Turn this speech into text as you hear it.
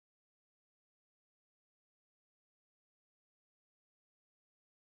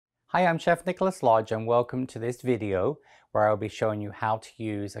Hi, I'm Chef Nicholas Lodge and welcome to this video where I'll be showing you how to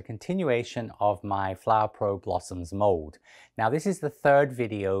use a continuation of my Flower Pro Blossoms mold. Now this is the third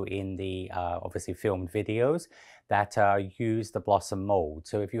video in the obviously filmed videos that use the blossom mold.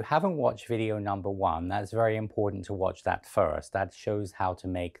 So if you haven't watched video number 1, that's very important to watch that first. That shows how to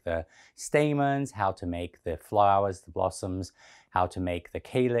make the stamens, how to make the flowers, the blossoms, how to make the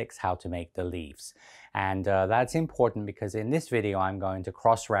calyx, how to make the leaves. And that's important because in this video I'm going to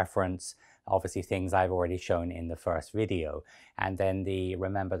cross-reference obviously things I've already shown in the first video. And then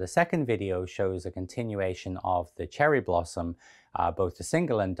remember the second video shows a continuation of the cherry blossom, both the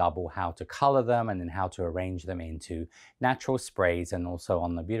single and double, how to color them and then how to arrange them into natural sprays, and also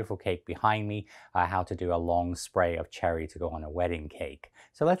on the beautiful cake behind me, how to do a long spray of cherry to go on a wedding cake.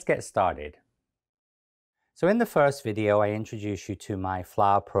 So let's get started. So in the first video, I introduced you to my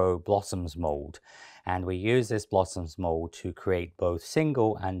Flower Pro Blossoms mold, and we use this Blossoms mold to create both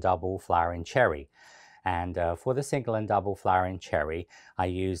single and double flowering cherry. And for the single and double flowering cherry, I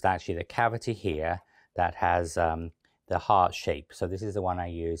used actually the cavity here that has the heart shape. So this is the one I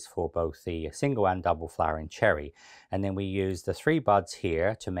use for both the single and double flowering cherry. And then we use the 3 buds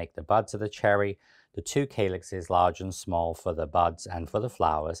here to make the buds of the cherry, the 2 calyxes, large and small, for the buds and for the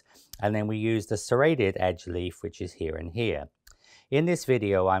flowers. And then we use the serrated edge leaf, which is here and here. In this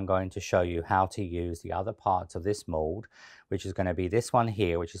video, I'm going to show you how to use the other parts of this mold, which is going to be this one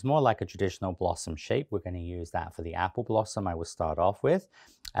here, which is more like a traditional blossom shape. We're going to use that for the apple blossom I will start off with.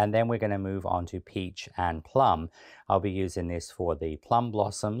 And then we're going to move on to peach and plum. I'll be using this for the plum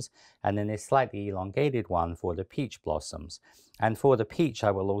blossoms, and then this slightly elongated one for the peach blossoms. And for the peach,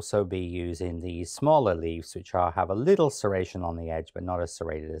 I will also be using these smaller leaves, which have a little serration on the edge, but not as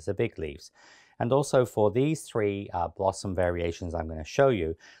serrated as the big leaves. And also for these 3 blossom variations I'm going to show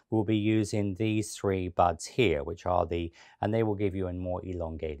you, we'll be using these 3 buds here, which are and they will give you a more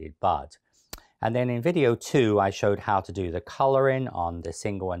elongated bud. And then in video 2, I showed how to do the coloring on the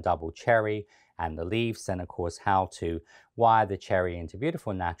single and double cherry and the leaves, and of course how to wire the cherry into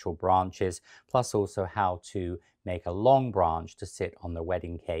beautiful natural branches, plus also how to make a long branch to sit on the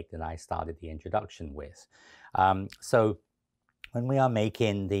wedding cake that I started the introduction with. So when we are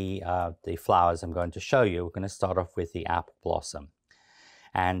making the flowers I'm going to show you, we're going to start off with the apple blossom.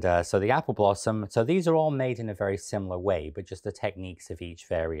 And so the apple blossom, so these are all made in a very similar way, but just the techniques of each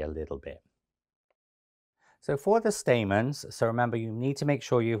vary a little bit. So for the stamens, so remember you need to make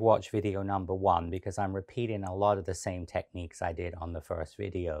sure you've watched video number 1 because I'm repeating a lot of the same techniques I did on the first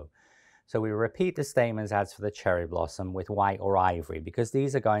video. So we repeat the stamens as for the cherry blossom with white or ivory, because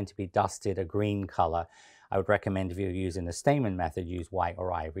these are going to be dusted a green color. I would recommend if you're using the stamen method, use white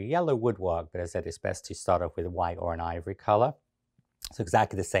or ivory. Yellow would work, but as I said, it's best to start off with white or an ivory color. So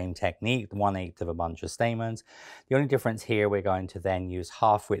exactly the same technique, 1/8 of a bunch of stamens. The only difference here, we're going to then use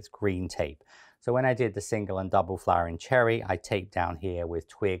half-width green tape. So when I did the single and double flowering cherry, I taped down here with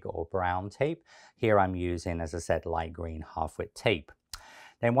twig or brown tape. Here I'm using, as I said, light green half-width tape.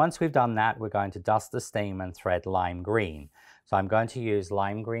 Then once we've done that, we're going to dust the stamen thread lime green. So I'm going to use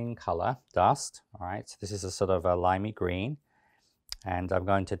lime green color dust. All right, so this is a sort of a limey green. And I'm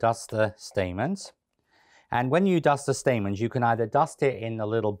going to dust the stamens. And when you dust the stamens, you can either dust it in a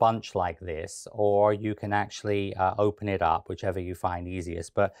little bunch like this, or you can actually open it up, whichever you find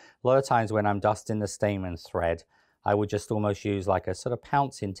easiest. But a lot of times when I'm dusting the stamen thread, I would just almost use like a sort of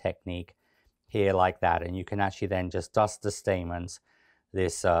pouncing technique here like that. And you can actually then just dust the stamens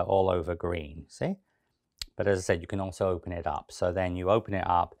this all over green, see? But as I said, you can also open it up. So then you open it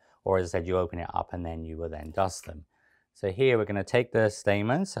up, or as I said, you open it up and then you will then dust them. So here we're going to take the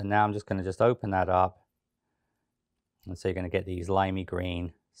stamens, and now I'm just going to just open that up. And so you're going to get these limey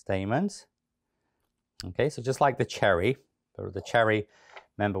green stamens. Okay, so just like the cherry, but the cherry,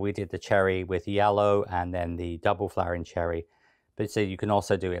 remember we did the cherry with yellow and then the double flowering cherry. But so you can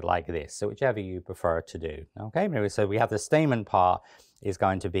also do it like this, so whichever you prefer to do. Okay, so we have the stamen part is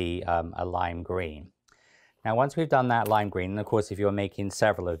going to be a lime green. Now once we've done that lime green, and of course if you're making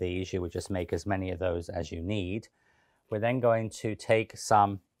several of these, you would just make as many of those as you need. We're then going to take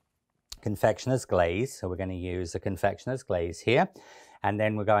some confectioner's glaze. So we're going to use the confectioner's glaze here. And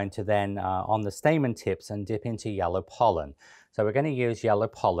then we're going to then on the stamen tips and dip into yellow pollen. So we're going to use yellow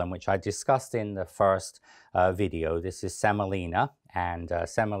pollen, which I discussed in the first video. This is semolina and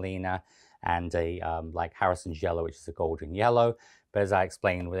like Harrison's yellow, which is a golden yellow. But as I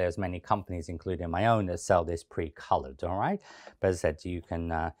explained, there's many companies, including my own, that sell this pre-colored, all right? But as I said, you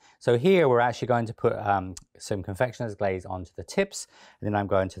can, so here we're actually going to put some confectioner's glaze onto the tips, and then I'm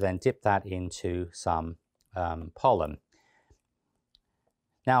going to then dip that into some pollen.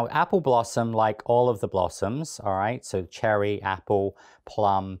 Now, apple blossom, like all of the blossoms, all right, so cherry, apple,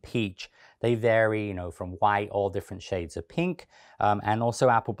 plum, peach, they vary, you know, from white, all different shades of pink, and also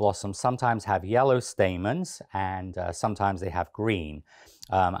apple blossoms sometimes have yellow stamens, and sometimes they have green.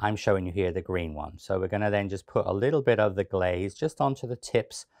 I'm showing you here the green one. So we're going to then just put a little bit of the glaze just onto the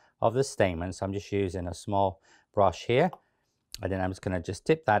tips of the stamens. So I'm just using a small brush here, and then I'm just going to just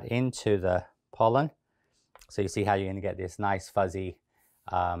dip that into the pollen. So you see how you're going to get this nice fuzzy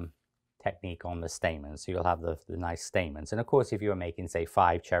technique on the stamens. So you'll have the nice stamens. And of course, if you were making, say,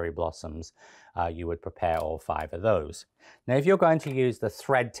 5 cherry blossoms, you would prepare all 5 of those. Now, if you're going to use the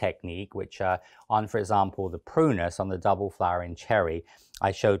thread technique, which on, for example, the prunus on the double flowering cherry,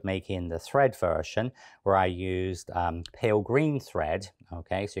 I showed making the thread version where I used pale green thread.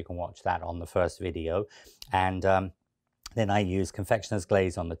 Okay, so you can watch that on the first video. And then I use confectioner's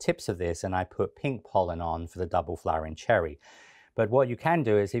glaze on the tips of this, and I put pink pollen on for the double flowering cherry. But what you can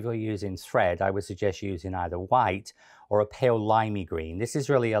do is, if you're using thread, I would suggest using either white or a pale limey green. This is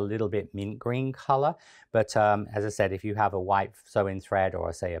really a little bit mint green color, but as I said, if you have a white sewing thread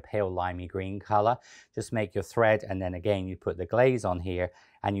or say a pale limey green color, just make your thread, and then again you put the glaze on here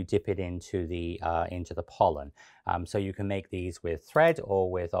and you dip it into the pollen. So you can make these with thread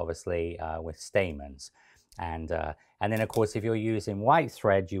or with obviously with stamens. And then, of course, if you're using white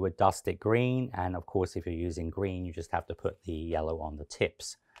thread, you would dust it green. And of course, if you're using green, you just have to put the yellow on the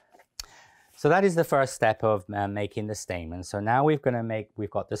tips. So that is the first step of making the stamens. So now we've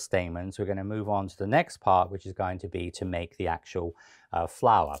got the stamens. We're going to move on to the next part, which is going to be to make the actual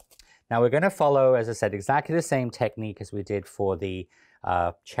flower. Now we're going to follow, as I said, exactly the same technique as we did for the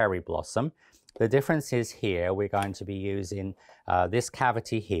cherry blossom. The difference is here, we're going to be using this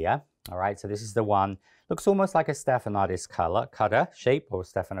cavity here. All right, so this is the one, looks almost like a stephanotis cutter shape or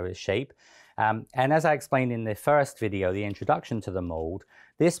stephanotis shape. And as I explained in the first video, the introduction to the mold,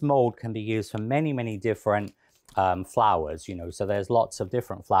 this mold can be used for many, many different flowers, you know, so there's lots of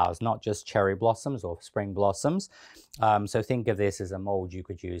different flowers, not just cherry blossoms or spring blossoms. So think of this as a mold you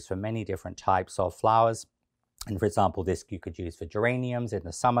could use for many different types of flowers. And for example, this you could use for geraniums in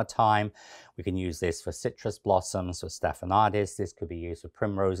the summertime. We can use this for citrus blossoms, for stephanotis. This could be used for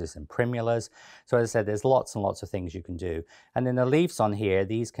primroses and primulas. So as I said, there's lots and lots of things you can do. And then the leaves on here,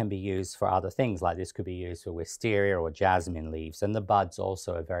 these can be used for other things, like this could be used for wisteria or jasmine leaves. And the buds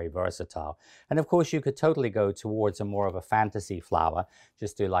also are very versatile. And of course, you could totally go towards a more of a fantasy flower.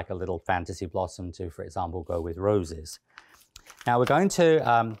 Just do like a little fantasy blossom to, for example, go with roses. Now we're going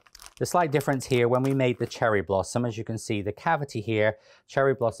to the slight difference here, when we made the cherry blossom, as you can see, the cavity here,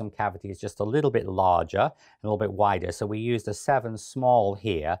 cherry blossom cavity is just a little bit larger and a little bit wider. So we used a 7 small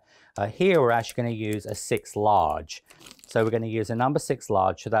here. Here we're actually going to use a 6 large. So we're going to use a number 6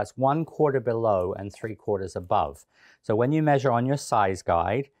 large. So that's 1/4 below and 3/4 above. So when you measure on your size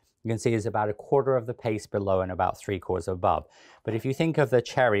guide, you can see it's about 1/4 of the paste below and about 3/4 above. But if you think of the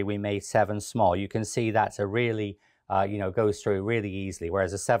cherry, we made 7 small. You can see that's a really you know, goes through really easily,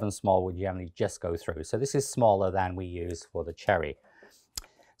 whereas a 7 small would generally just go through. So this is smaller than we use for the cherry.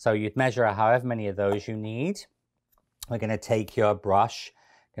 So you'd measure however many of those you need. We're going to take your brush,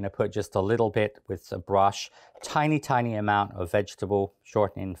 going to put just a little bit with a brush, tiny, tiny amount of vegetable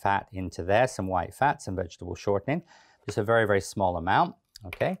shortening fat into there, some white fat, some vegetable shortening, just a very, very small amount,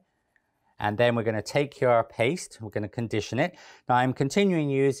 okay? And then we're going to take your paste, we're going to condition it. Now I'm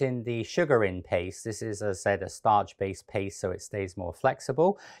continuing using the sugar in paste. This is, as I said, a starch-based paste, so it stays more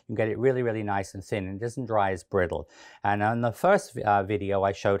flexible. You can get it really, really nice and thin, and it doesn't dry as brittle. And on the first video,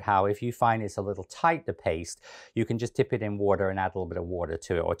 I showed how if you find it's a little tight, the paste, you can just dip it in water and add a little bit of water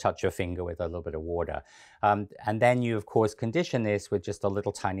to it, or touch your finger with a little bit of water. And then you, of course, condition this with just a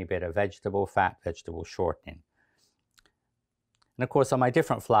little tiny bit of vegetable fat, vegetable shortening. And of course, on my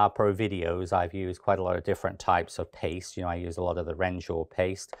different Flower Pro videos, I've used quite a lot of different types of paste. You know, I use a lot of the Renshaw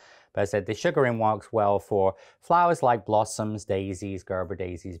paste. But as I said, the sugaring works well for flowers like blossoms, daisies, Gerber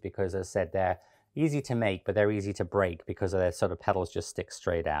daisies, because as I said, they're easy to make, but they're easy to break because their sort of petals just stick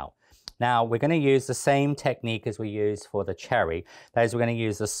straight out. Now, we're going to use the same technique as we used for the cherry. That is, we're going to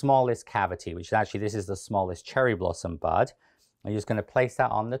use the smallest cavity, which actually, this is the smallest cherry blossom bud. I'm just going to place that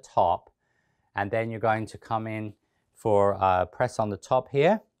on the top, and then you're going to come in for press on the top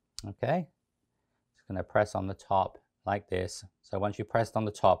here, okay? Just gonna press on the top like this. So once you pressed on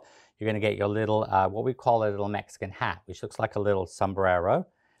the top, you're gonna get your little, what we call a little Mexican hat, which looks like a little sombrero.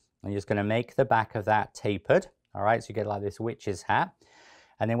 And you're just gonna make the back of that tapered, all right? So you get like this witch's hat.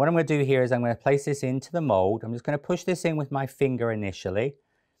 And then what I'm gonna do here is I'm gonna place this into the mold. I'm just gonna push this in with my finger initially.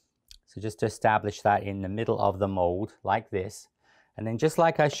 So just to establish that in the middle of the mold, like this. And then just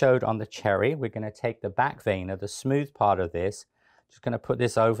like I showed on the cherry, we're going to take the back vein of the smooth part of this, Just going to put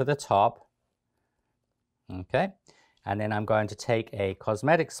this over the top. Okay. And then I'm going to take a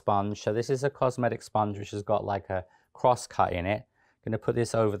cosmetic sponge. So this is a cosmetic sponge which has got like a cross cut in it. I'm going to put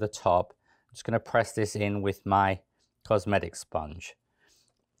this over the top. I'm just going to press this in with my cosmetic sponge.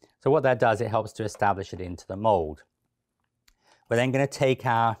 So what that does, it helps to establish it into the mold. We're then going to take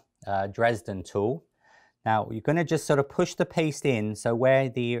our Dresden tool. Now you're going to just sort of push the paste in, so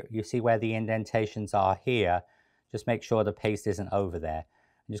where you see where the indentations are here, just make sure the paste isn't over there.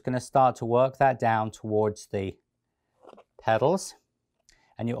 I'm just going to start to work that down towards the petals,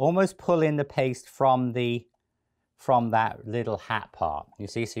 and you almost pull in the paste from that little hat part. You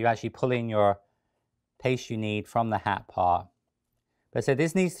see, so you actually pull in your paste you need from the hat part. But so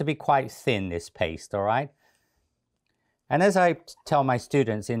this needs to be quite thin, this paste, all right? And as I tell my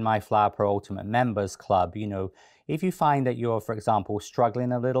students in my Flower Pro Ultimate Members Club, you know, if you find that you're, for example,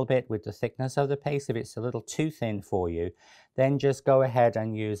 struggling a little bit with the thickness of the paste, if it's a little too thin for you, then just go ahead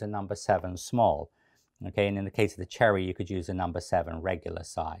and use a number 7 small. Okay, and in the case of the cherry, you could use a number 7 regular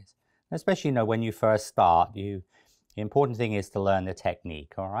size. Especially, you know, when you first start, the important thing is to learn the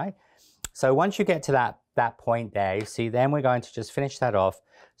technique, all right? So once you get to that point there, you see, then we're going to just finish that off.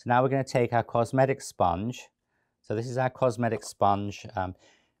 So now we're going to take our cosmetic sponge. So this is our cosmetic sponge.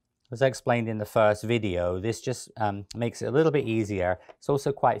 As I explained in the first video, this just makes it a little bit easier. It's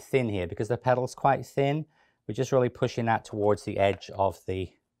also quite thin here because the petal's quite thin. We're just really pushing that towards the edge of the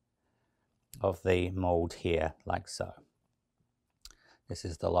mold here, like so. This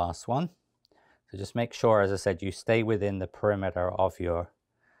is the last one. So just make sure, as I said, you stay within the perimeter of your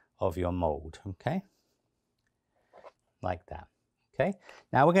mold, okay? Like that, okay?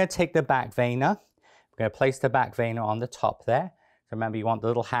 Now we're going to take the back veiner. We're going to place the back veiner on the top there. So remember, you want the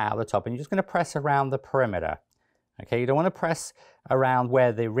little hat at the top, and you're just going to press around the perimeter. Okay, you don't want to press around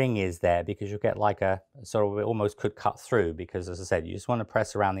where the ring is there, because you'll get like a sort of, it almost could cut through, because as I said, you just want to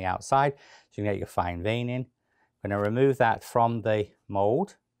press around the outside so you can get your fine veining. I'm going to remove that from the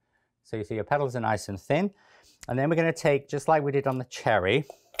mold. So you see your petals are nice and thin. And then we're going to take, just like we did on the cherry,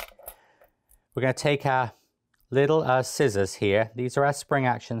 we're going to take our little scissors here. These are our spring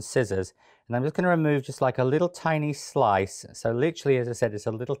action scissors. And I'm just going to remove just like a little tiny slice. So literally, as I said, it's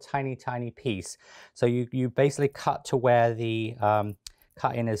a little tiny piece. So you basically cut to where the,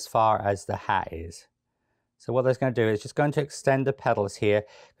 cut in as far as the hat is. So what that's going to do is just going to extend the petals here.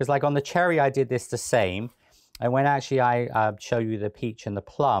 Because like on the cherry, I did this the same. And when actually I show you the peach and the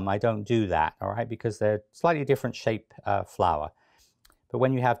plum, I don't do that, all right? Because they're slightly different shape flower. But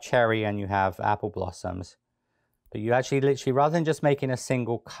when you have cherry and you have apple blossoms, but you actually literally, rather than just making a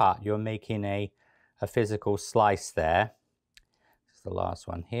single cut, you're making a physical slice there. This is the last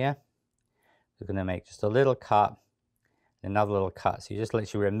one here. We're going to make just a little cut, another little cut. So you're just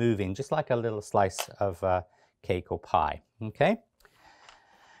literally removing just like a little slice of cake or pie, okay?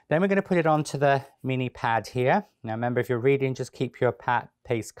 Then we're going to put it onto the mini pad here. Now remember, if you're reading, just keep your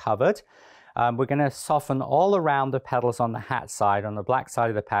paste covered. We're going to soften all around the petals on the hat side, on the black side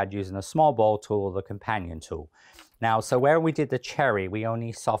of the pad, using a small ball tool or the companion tool. Now, so where we did the cherry, we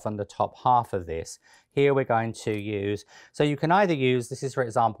only softened the top half of this. Here we're going to use, so you can either use, this is for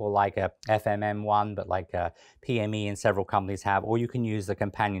example like a FMM one, but like a PME and several companies have, or you can use the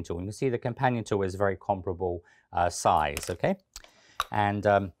companion tool. You can see the companion tool is very comparable size, okay? And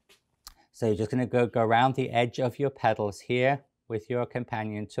so you're just going to go around the edge of your petals here with your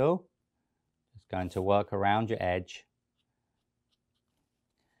companion tool. Just going to work around your edge.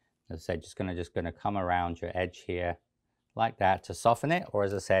 As I said, just going to come around your edge here like that to soften it. Or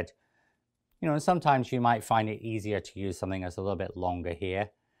as I said, you know, sometimes you might find it easier to use something that's a little bit longer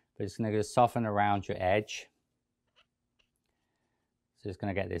here. But it's going to just soften around your edge. So it's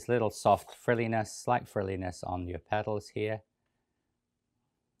going to get this little soft frilliness, slight frilliness on your petals here.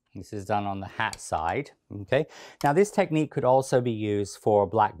 This is done on the hat side, okay? Now this technique could also be used for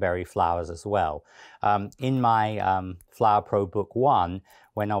blackberry flowers as well. In my Flower Pro Book 1,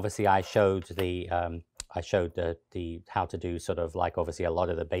 when obviously I showed the how to do sort of like obviously a lot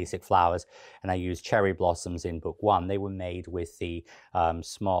of the basic flowers, and I used cherry blossoms in Book 1. They were made with the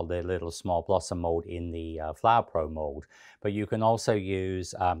little small blossom mold in the Flower Pro mold. But you can also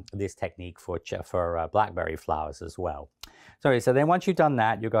use this technique for blackberry flowers as well. Sorry, so then once you've done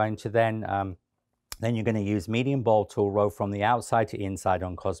that, you're going to then you're going to use medium ball tool, row from the outside to inside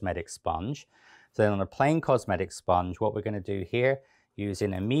on cosmetic sponge. So then on a plain cosmetic sponge, what we're going to do here,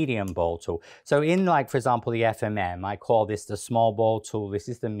 using a medium ball tool. So in like, for example, the FMM, I call this the small ball tool. This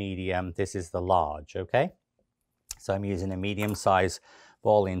is the medium, this is the large, okay? So I'm using a medium size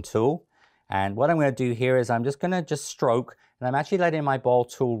balling tool. And what I'm going to do here is I'm just going to stroke, and I'm actually letting my ball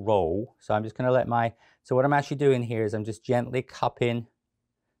tool roll. So I'm just going to let my So what I'm actually doing here is I'm just gently cupping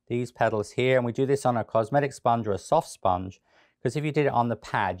these petals here, and we do this on a cosmetic sponge or a soft sponge, because if you did it on the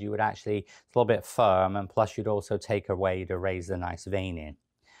pad, you would actually, it's a little bit firm, and plus you'd also take away to raise the nice veining.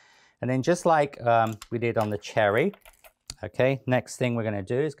 And then just like we did on the cherry, okay, next thing we're going to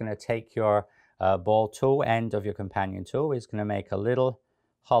do is going to take your ball tool, end of your companion tool, is going to make a little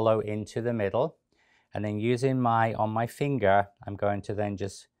hollow into the middle, and then using on my finger, I'm going to then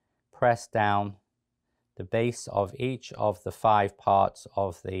just press down the base of each of the 5 parts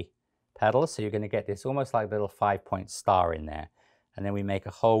of the petal. So you're going to get this almost like a little 5-point star in there. And then we make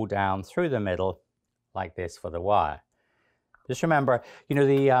a hole down through the middle like this for the wire. Just remember, you know,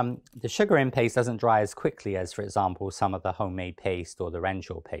 the sugar in paste doesn't dry as quickly as, for example, some of the homemade paste or the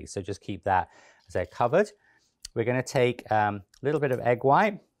Renshaw paste. So just keep that as they're covered. We're going to take a little bit of egg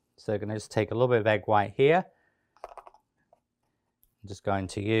white. So we're going to just take a little bit of egg white here. I'm just going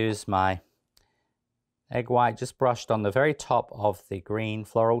to use my egg white just brushed on the very top of the green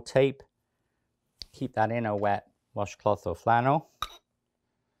floral tape. Keep that in a wet washcloth or flannel.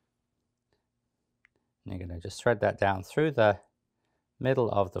 And you're going to just thread that down through the middle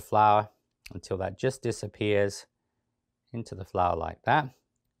of the flower until that just disappears into the flower like that.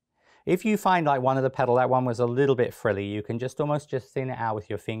 If you find like one of the petal, that one was a little bit frilly, you can just almost just thin it out with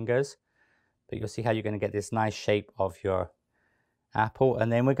your fingers. But you'll see how you're going to get this nice shape of your apple.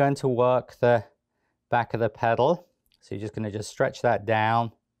 And then we're going to work the back of the petal. So you're just going to just stretch that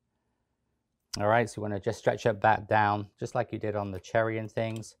down. All right, so you want to just stretch it back down, just like you did on the cherry and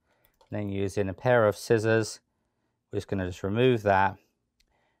things. And then using a pair of scissors, we're just going to just remove that.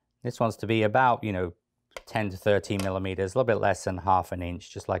 This wants to be about, you know, 10 to 13 millimeters, a little bit less than ½ an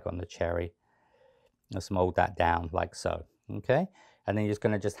inch, just like on the cherry. Let's mold that down like so, okay? And then you're just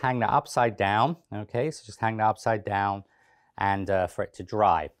going to just hang that upside down, okay? So just hang that upside down and for it to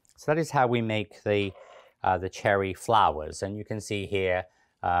dry. So that is how we make the cherry flowers. And you can see here,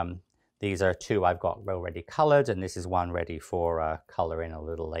 these are 2 I've got already colored, and this is 1 ready for coloring a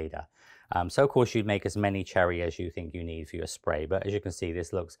little later. So of course you'd make as many cherry as you think you need for your spray, but as you can see,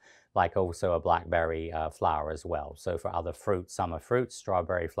 this looks like also a blackberry flower as well. So for other fruits, summer fruits,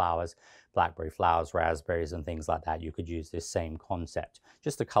 strawberry flowers, blackberry flowers, raspberries and things like that, you could use this same concept.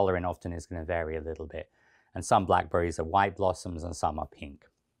 Just the coloring often is going to vary a little bit. And some blackberries are white blossoms and some are pink.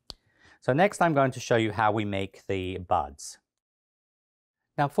 So next I'm going to show you how we make the buds.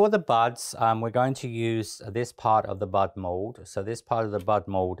 Now for the buds, we're going to use this part of the bud mold. So this part of the bud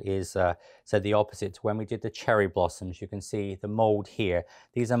mold is so the opposite to when we did the cherry blossoms. You can see the mold here.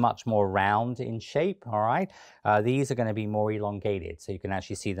 These are much more round in shape, all right? These are going to be more elongated. So you can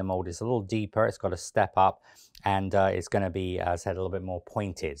actually see the mold is a little deeper. It's got a step up, and it's going to be, as I said, a little bit more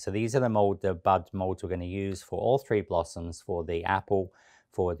pointed. So these are the bud molds we're going to use for all 3 blossoms, for the apple,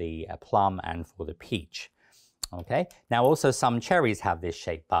 for the plum, and for the peach. Okay, now also some cherries have this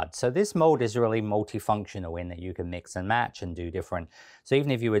shaped bud. So this mold is really multifunctional in that you can mix and match and do different. So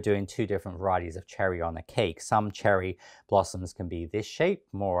even if you were doing 2 different varieties of cherry on a cake, some cherry blossoms can be this shape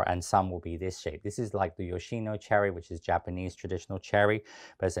more and some will be this shape. This is like the Yoshino cherry, which is Japanese traditional cherry,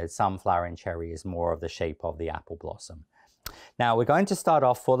 but as I said, sunflower cherry is more of the shape of the apple blossom. Now we're going to start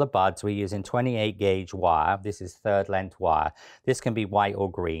off for the buds. We're using 28 gauge wire. This is 3rd length wire. This can be white or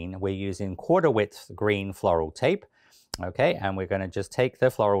green. We're using 1/4 width green floral tape. Okay, and we're going to just take the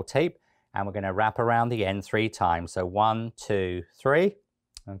floral tape and we're going to wrap around the end 3 times. So 1, 2, 3.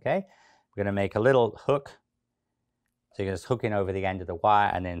 Okay, we're going to make a little hook. So you're just hooking over the end of the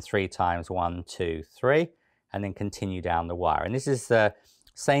wire and then 3 times, 1, 2, 3, and then continue down the wire. And this is the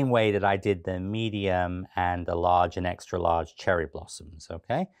same way that I did the medium and the large and extra large cherry blossoms,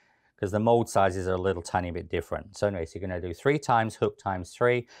 okay? Because the mold sizes are a little tiny bit different. So anyway, so you're going to do 3 times, hook times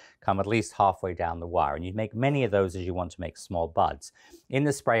 3, come at least halfway down the wire. And you make many of those as you want to make small buds. In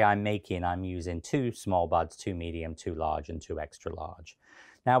the spray I'm making, I'm using 2 small buds, 2 medium, 2 large, and 2 extra large.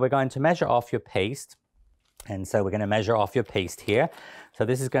 Now we're going to measure off your paste. And so we're going to measure off your paste here. So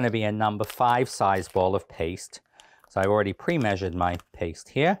this is going to be a number 5 size ball of paste. So I've already pre-measured my paste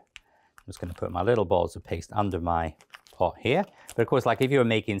here. I'm just going to put my little balls of paste under my pot here. But of course, like if you were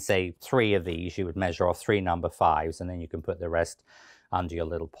making, say, 3 of these, you would measure off 3 number 5s, and then you can put the rest under your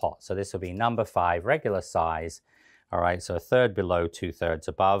little pot. So this will be number 5, regular size. All right, so 1/3 below, 2/3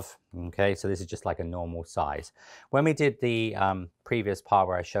 above. Okay, so this is just like a normal size. When we did the previous part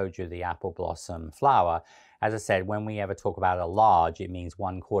where I showed you the apple blossom flower, as I said, when we ever talk about a large, it means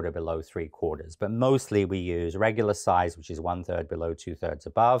 1/4 below, 3/4. But mostly we use regular size, which is 1/3 below, 2/3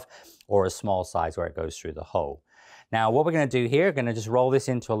 above, or a small size where it goes through the hole. Now what we're going to do here, we're going to just roll this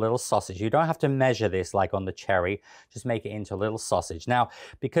into a little sausage. You don't have to measure this like on the cherry, just make it into a little sausage. Now,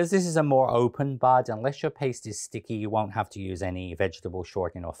 because this is a more open bud, unless your paste is sticky, you won't have to use any vegetable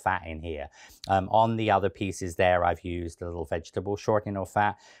shortening or fat in here. On the other pieces there, I've used a little vegetable shortening or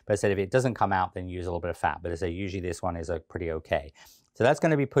fat, but I said if it doesn't come out, then use a little bit of fat. But I say usually this one is pretty okay. So that's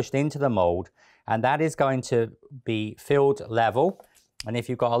going to be pushed into the mold, and that is going to be filled level. And if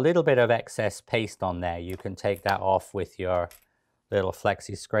you've got a little bit of excess paste on there, you can take that off with your little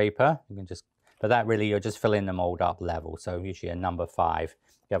flexi scraper. You can just, but that really, you're just filling the mold up level. So usually a number 5,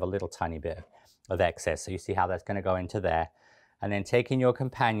 you have a little tiny bit of excess. So you see how that's going to go into there. And then taking your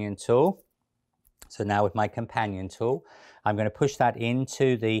companion tool. So now with my companion tool, I'm going to push that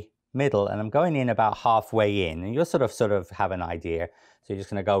into the middle, and I'm going in about halfway in, and you'll sort of have an idea. So you're just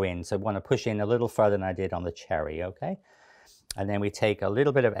going to go in. So I want to push in a little further than I did on the cherry, okay? And then we take a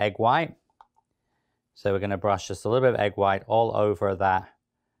little bit of egg white. So we're going to brush just a little bit of egg white all over that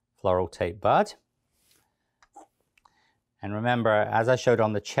floral tape bud. And remember, as I showed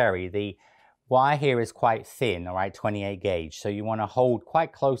on the cherry, the wire here is quite thin, all right, 28 gauge. So you want to hold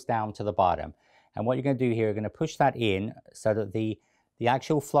quite close down to the bottom. And what you're going to do here, you're going to push that in so that the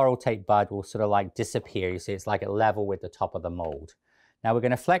actual floral tape bud will sort of like disappear. You see, it's like at level with the top of the mold. Now we're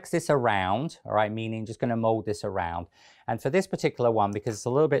going to flex this around, all right, meaning just going to mold this around. And for this particular one, because it's a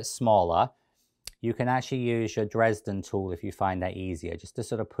little bit smaller, you can actually use your Dresden tool if you find that easier, just to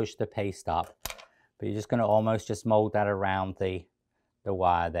sort of push the paste up. But you're just going to almost just mold that around the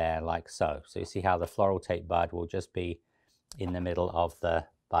wire there, like so. So you see how the floral tape bud will just be in the middle of the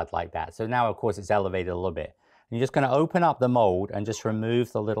bud like that. So now, of course, it's elevated a little bit. And you're just going to open up the mold and just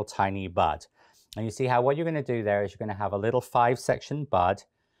remove the little tiny bud. And you see how what you're going to do there is you're going to have a little 5-section bud.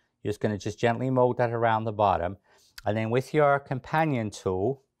 You're just going to just gently mold that around the bottom. And then with your companion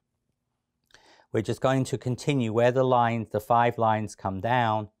tool, we're just going to continue where the lines, the 5 lines come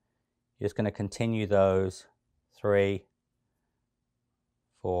down. You're just going to continue those 3,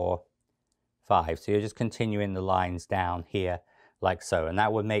 4, 5. So you're just continuing the lines down here like so, and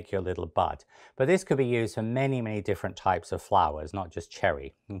that would make your little bud. But this could be used for many, many different types of flowers, not just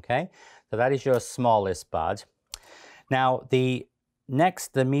cherry, okay? So that is your smallest bud. Now the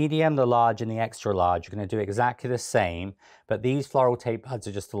next, the medium, the large, and the extra large, you're going to do exactly the same, but these floral tape buds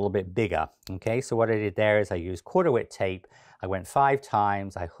are just a little bit bigger, okay? So what I did there is I used 1/4 width tape, I went 5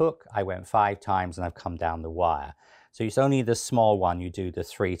 times, I hook, I went 5 times, and I've come down the wire. So it's only the small one, you do the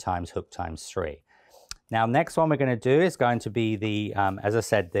 3 times hook times 3. Now, next one we're going to do is going to be the, as I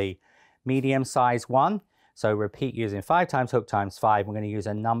said, the medium size one. So repeat using 5 times hook times 5. We're going to use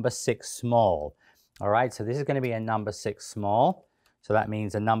a number 6 small. All right, so this is going to be a number 6 small. So that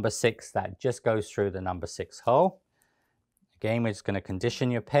means a number 6 that just goes through the number 6 hole. Again, we're just going to condition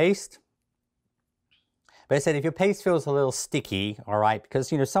your paste. But I said if your paste feels a little sticky, all right,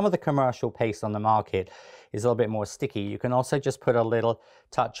 because, you know, some of the commercial paste on the market is a little bit more sticky, you can also just put a little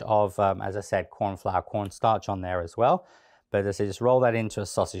touch of, as I said, corn flour, cornstarch on there as well. But as I say, just roll that into a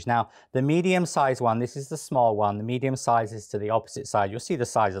sausage. Now, the medium size one, this is the small one. The medium size is to the opposite side. You'll see the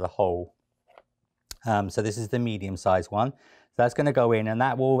size of the hole. So this is the medium size one. So that's going to go in, and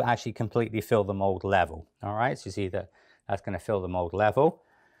that will actually completely fill the mold level. All right, so you see that that's going to fill the mold level.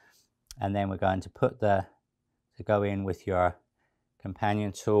 And then we're going to put to go in with your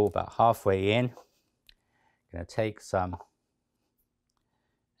companion tool about halfway in. Going to take some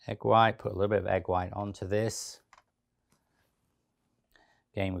egg white, put a little bit of egg white onto this.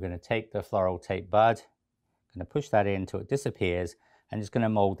 Again, we're going to take the floral tape bud, going to push that in until it disappears, and just going to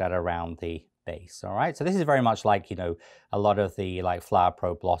mold that around the base. All right, so this is very much like, you know, a lot of the like Flower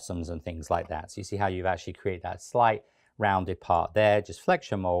Pro blossoms and things like that. So you see how you've actually created that slight rounded part there. Just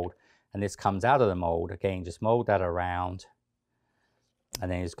flex your mold, and this comes out of the mold. Again, just mold that around, and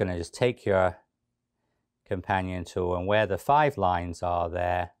then you're just going to just take your companion tool, and where the 5 lines are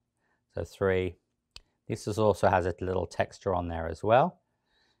there, so 3, this also has a little texture on there as well.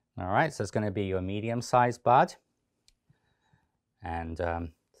 All right, so it's going to be your medium sized bud, and so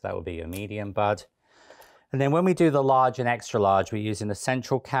that will be your medium bud. And then when we do the large and extra large, we're using the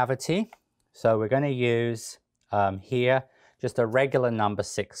central cavity. So we're going to use here just a regular number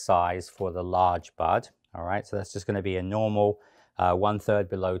 6 size for the large bud. All right, so that's just going to be a normal 1/3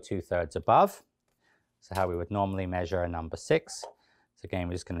 below, 2/3 above. So how we would normally measure a number 6. So again,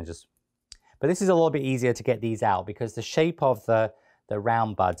 we're just going to but this is a little bit easier to get these out because the shape of the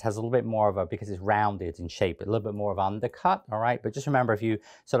round buds has a little bit more of a, because it's rounded in shape, a little bit more of undercut, all right? But just remember, if you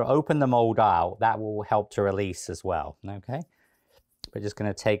sort of open the mold out, that will help to release as well, okay? We're just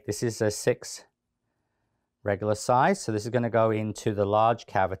going to take, this is a 6 regular size, so this is going to go into the large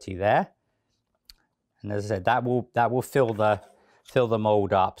cavity there. And as I said, that will fill the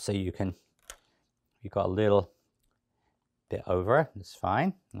mold up, so you've got a little bit over, it's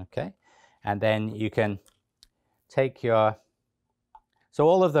fine, okay. And then you can take your, so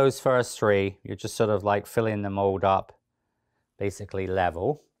all of those first three, you're just sort of like filling the mold up, basically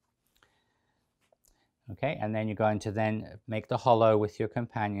level. Okay, and then you're going to then make the hollow with your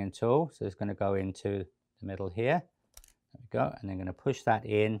companion tool. So it's going to go into the middle here. There we go, and then going to push that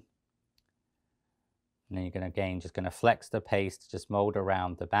in. And then you're going to, again, just going to flex the paste, just mold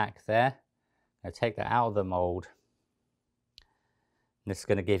around the back there. Now take that out of the mold. This is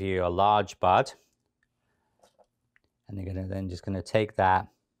going to give you a large bud. And you're going to then just going to take that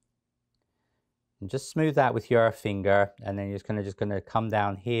and just smooth that with your finger. And then you're just going to come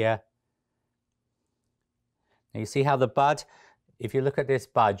down here. Now you see how the bud, if you look at this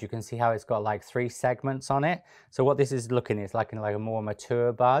bud, you can see how it's got like 3 segments on it. So what this is looking, it's like a more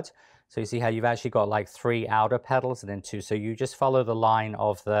mature bud. So you see how you've actually got like 3 outer petals and then 2. So you just follow the line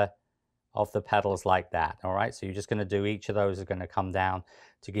of the petals like that, all right? So you're just going to do, each of those are going to come down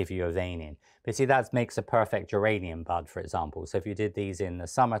to give you a veining. But see, that makes a perfect geranium bud, for example. So if you did these in the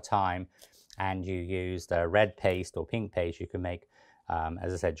summertime and you used a red paste or pink paste, you can make,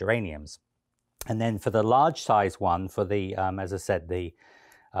 as I said, geraniums. And then for the large size one, for the, as I said, the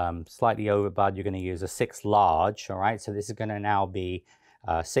slightly over bud, you're going to use a 6 large, all right? So this is going to now be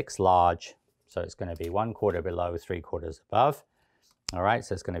 6 large. So it's going to be 1/4 below, 3/4 above. All right,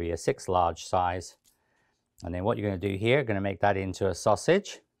 so it's going to be a 6 large size. And then what you're going to do here, you're going to make that into a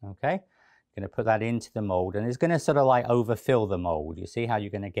sausage, okay? You're going to put that into the mold, and it's going to sort of like overfill the mold. You see how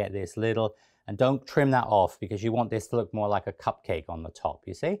you're going to get this little, and don't trim that off because you want this to look more like a cupcake on the top,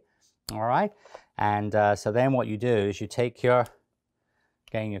 you see? All right, and so then what you do is you take your,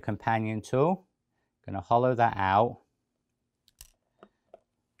 again, your companion tool, going to hollow that out,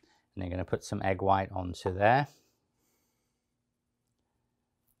 and you're going to put some egg white onto there.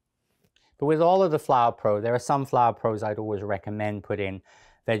 But with all of the Flower Pro, there are some Flower Pros I'd always recommend put in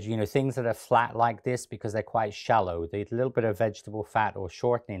things that are flat like this because they're quite shallow. The little bit of vegetable fat or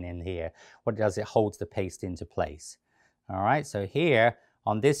shortening in here, what it does, it holds the paste into place. All right, so here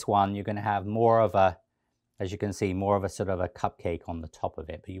on this one, you're going to have more of a, as you can see, more of a sort of a cupcake on the top of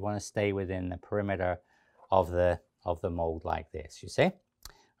it. But you want to stay within the perimeter of the mold like this, you see?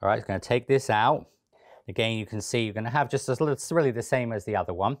 All right, it's going to take this out. Again, you can see you're going to have just a little, it's really the same as the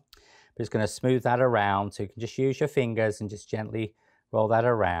other one. But it's going to smooth that around. So you can just use your fingers and just gently roll that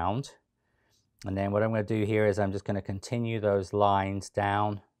around. And then what I'm going to do here is I'm just going to continue those lines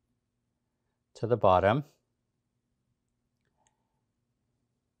down to the bottom.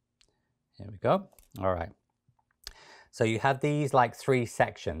 There we go. All right. So you have these like 3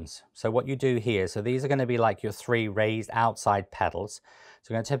 sections. So what you do here, so these are going to be like your 3 raised outside petals.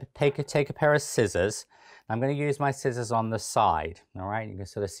 So I'm going to take a pair of scissors. I'm going to use my scissors on the side. All right. You can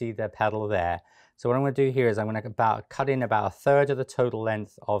sort of see the petal there. So what I'm going to do here is I'm going to cut in about 1/3 of the total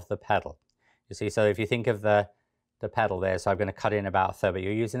length of the petal. You see, so if you think of the petal there, so I'm going to cut in about 1/3, but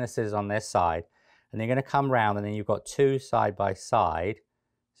you're using the scissors on this side. And then you're going to come round and then you've got 2 side by side.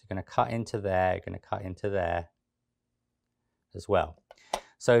 So you're going to cut into there, you're going to cut into there as well.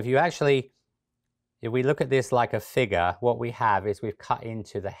 So if we look at this like a figure, what we have is we've cut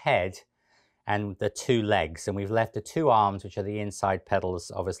into the head and the 2 legs, and we've left the 2 arms, which are the inside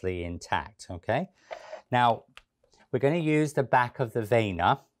petals, obviously intact, okay? Now, we're going to use the back of the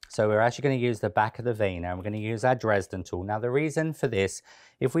veiner. So we're actually going to use the back of the veiner, and we're going to use our Dresden tool. Now, the reason for this,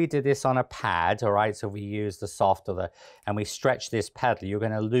 if we did this on a pad, all right, so we use the soft and we stretch this petal, you're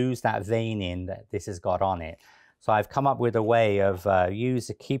going to lose that veining that this has got on it. So I've come up with a way of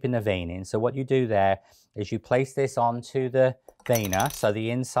keeping the veining. So what you do there is you place this onto the veiner, so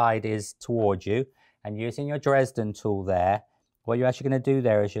the inside is towards you, and using your Dresden tool there, what you're actually going to do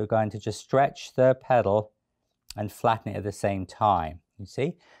there is you're going to just stretch the petal and flatten it at the same time, you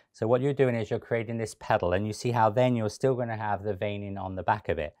see? So what you're doing is you're creating this petal, and you see how then you're still going to have the veining on the back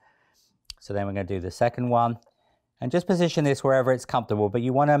of it. So then we're going to do the second one, and just position this wherever it's comfortable, but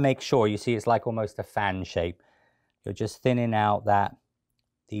you want to make sure, you see it's like almost a fan shape. You're just thinning out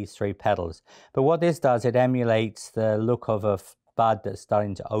these 3 petals. But what this does, it emulates the look of a bud that's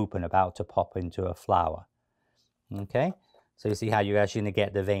starting to open, about to pop into a flower. Okay, so you see how you're actually going to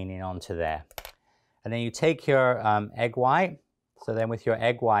get the veining onto there. And then you take your egg white. So then with your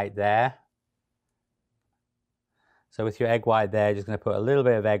egg white there, just going to put a little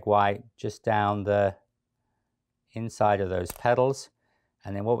bit of egg white just down the inside of those petals.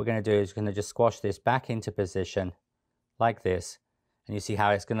 And then what we're going to do is we're going to just squash this back into position like this. And you see how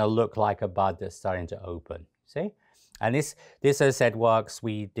it's going to look like a bud that's starting to open. See? And this, as I said, works.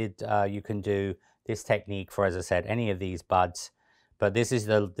 You can do this technique for, as I said, any of these buds, but this is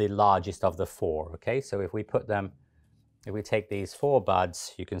the largest of the 4, okay? So if we put them, if we take these 4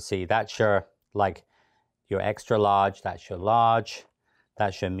 buds, you can see that's your, like, your extra large, that's your large,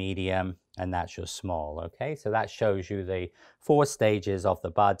 that's your medium, and that's your small, okay? So that shows you the 4 stages of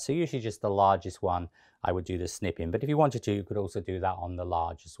the bud. So usually just the largest one, I would do the snipping, but if you wanted to, you could also do that on the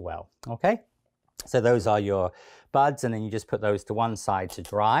large as well, okay? So those are your buds, and then you just put those to one side to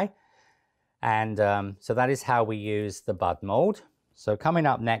dry. And so that is how we use the bud mold. So coming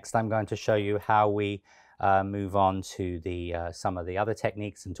up next, I'm going to show you how we move on to the some of the other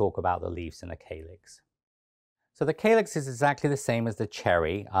techniques and talk about the leaves and the calyx. So the calyx is exactly the same as the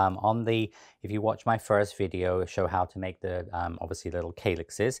cherry. If you watch my first video, I show how to make the, obviously, little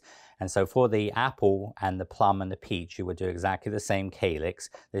calyxes. And so for the apple and the plum and the peach, you would do exactly the same calyx.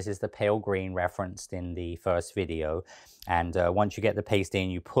 This is the pale green referenced in the first video. And once you get the paste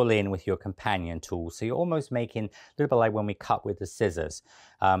in, you pull in with your companion tool. So you're almost making a little bit like when we cut with the scissors.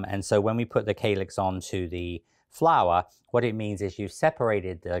 And so when we put the calyx onto the flower, what it means is you've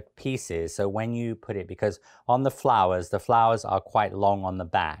separated the pieces. So when you put it, because on the flowers are quite long on the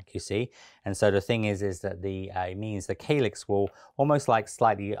back, you see, and so the thing is that it means the calyx will almost like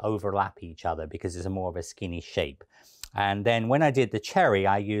slightly overlap each other because it's more of a skinny shape. And then when I did the cherry,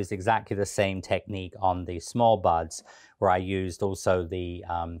 I used exactly the same technique on the small buds, where I used also the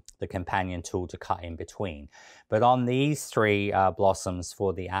companion tool to cut in between. But on these 3 blossoms,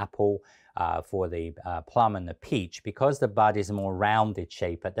 for the apple, for the plum and the peach, because the bud is a more rounded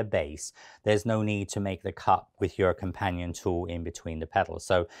shape at the base, there's no need to make the cut with your companion tool in between the petals.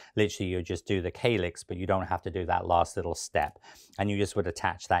 So literally you just do the calyx, but you don't have to do that last little step. And you just would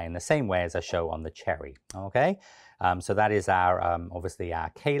attach that in the same way as I show on the cherry, okay? So that is our, obviously, our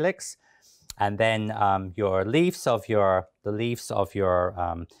calyx. And then your leaves of your,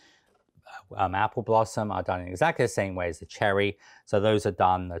 apple blossom are done in exactly the same way as the cherry. So those are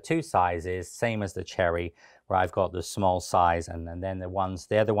done the 2 sizes, same as the cherry, where I've got the small size, and then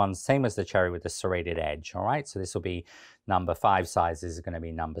the other ones, same as the cherry with the serrated edge, all right? So this will be number 5 size, this is going to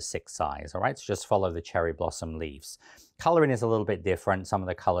be number 6 size, all right? So just follow the cherry blossom leaves. Coloring is a little bit different, some of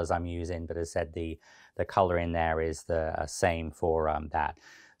the colors I'm using, but as I said, the color in there is the same for that.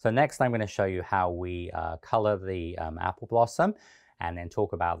 So next I'm going to show you how we color the apple blossom, and then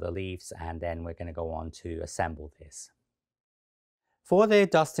talk about the leaves, and then we're going to go on to assemble this. For the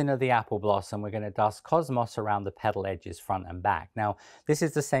dusting of the apple blossom, we're going to dust Cosmos around the petal edges front and back. Now, this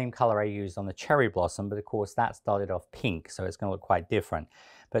is the same color I used on the cherry blossom, but of course that started off pink, so it's going to look quite different.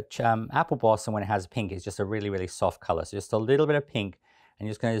 But apple blossom, when it has pink, is just a really, really soft color. So just a little bit of pink, and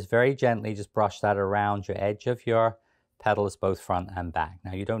you're just going to very gently just brush that around your edge of your petals, both front and back.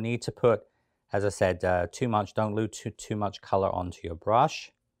 Now, you don't need to put, as I said, too much, don't lose too much color onto your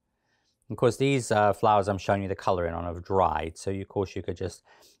brush. Of course, these flowers I'm showing you the coloring on have dried, so of course you could just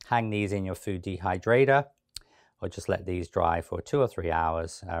hang these in your food dehydrator, or just let these dry for 2 or 3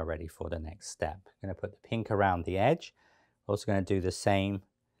 hours, ready for the next step. I'm going to put the pink around the edge. Also going to do the same.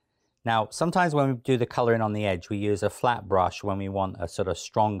 Now, sometimes when we do the coloring on the edge, we use a flat brush when we want a sort of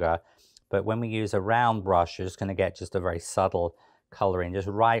stronger, but when we use a round brush, you're just going to get just a very subtle coloring just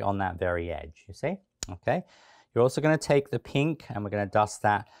right on that very edge, you see? Okay. You're also going to take the pink, and we're going to dust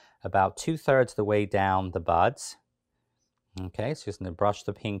that about 2/3 of the way down the buds. Okay, so just going to brush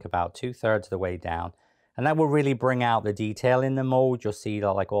the pink about 2/3 of the way down, and that will really bring out the detail in the mold. You'll see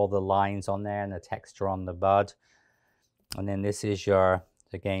like all the lines on there and the texture on the bud. And then this is your,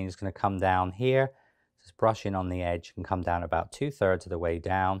 again, it's going to come down here, just brushing on the edge, and come down about 2/3 of the way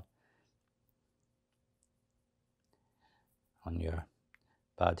down on your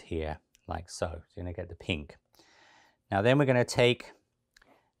bud here, like so. So you're going to get the pink. Now then we're going to take,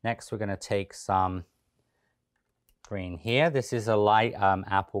 next we're going to take some green here. This is a light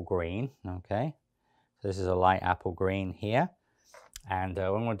apple green, okay? So this is a light apple green here. And what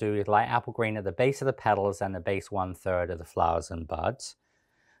I'm going to do is light apple green at the base of the petals and the base 1/3 of the flowers and buds.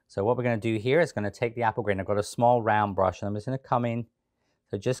 So what we're going to do here is going to take the apple green. I've got a small round brush, and I'm just going to come in.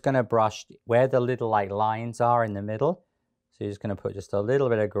 So just going to brush where the little like lines are in the middle. So you're just going to put just a little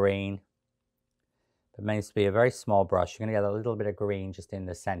bit of green. It may be a very small brush. You're going to get a little bit of green just in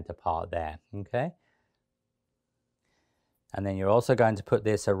the center part there, okay? And then you're also going to put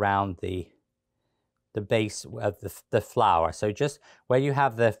this around the base of the flower. So just where you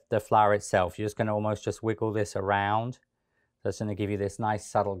have the flower itself, you're just going to almost just wiggle this around. That's going to give you this nice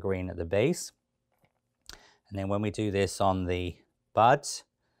subtle green at the base. And then when we do this on the buds,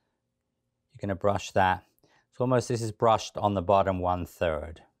 you're going to brush that. So almost this is brushed on the bottom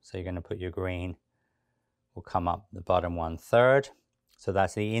 1/3. So you're going to put your green, will come up the bottom 1/3. So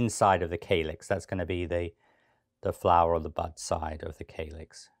that's the inside of the calyx. That's going to be the flower or the bud side of the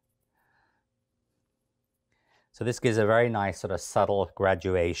calyx. So this gives a very nice sort of subtle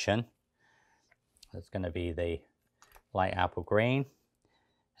graduation. That's going to be the light apple green.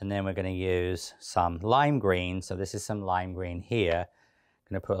 And then we're going to use some lime green. So this is some lime green here.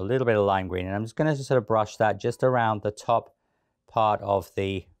 I'm going to put a little bit of lime green, and I'm just going to sort of brush that just around the top part of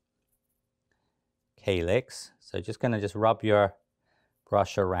the calyx. So just going to just rub your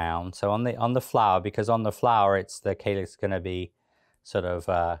brush around. So on the flower, because on the flower the calyx is going to be sort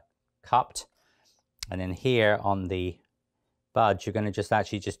of cupped. And then here on the bud, you're going to just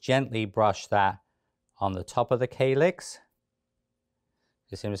actually just gently brush that on the top of the calyx.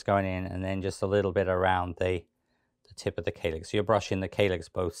 Just going in, and then just a little bit around the tip of the calyx. So you're brushing the calyx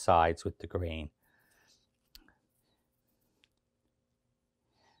both sides with the green.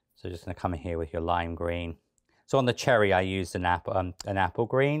 So just going to come in here with your lime green. So on the cherry, I used an apple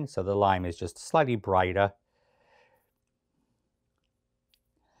green. So the lime is just slightly brighter.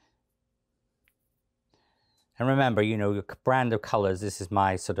 And remember, you know, your brand of colors, this is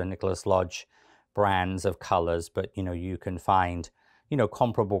my sort of Nicholas Lodge brands of colors, but, you know, you can find, you know,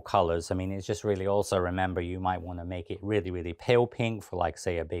 comparable colors. I mean, it's just really also remember you might want to make it really, really pale pink for like,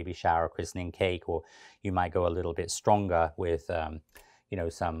 say, a baby shower christening cake, or you might go a little bit stronger with, you know,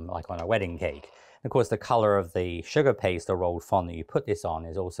 some like on a wedding cake. And of course, the color of the sugar paste or rolled font that you put this on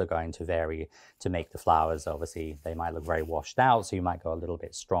is also going to vary to make the flowers. Obviously, they might look very washed out, so you might go a little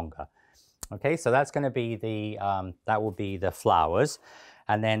bit stronger. Okay, so that's going to be the, that will be the flowers.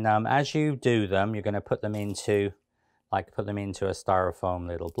 And then as you do them, you're going to put them into, a styrofoam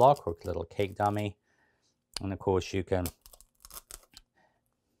little block or little cake dummy. And of course you can,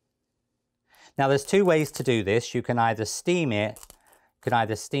 now there's two ways to do this. You can either steam it,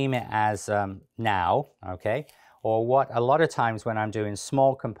 as now, okay? Or what a lot of times when I'm doing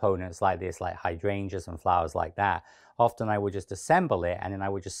small components like this, like hydrangeas and flowers like that, often I would just assemble it and then I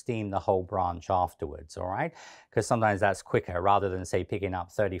would just steam the whole branch afterwards, all right? Because sometimes that's quicker rather than, say, picking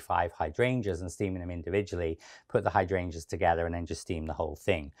up 35 hydrangeas and steaming them individually, put the hydrangeas together and then just steam the whole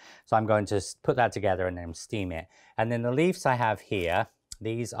thing. So I'm going to put that together and then steam it. And then the leaves I have here,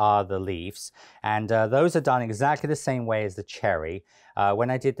 these are the leaves, and those are done exactly the same way as the cherry.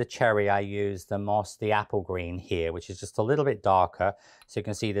 When I did the cherry, I used the apple green here, which is just a little bit darker. So you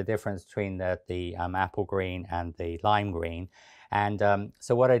can see the difference between the apple green and the lime green. And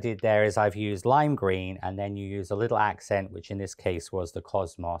so what I did there is I've used lime green, and then you use a little accent, which in this case was the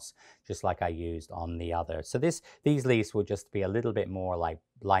cosmos, just like I used on the other. So these leaves will just be a little bit more like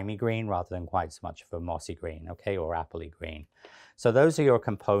limey green rather than quite so much of a mossy green, okay, or appley green. So those are your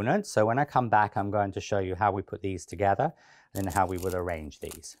components. So when I come back, I'm going to show you how we put these together and how we would arrange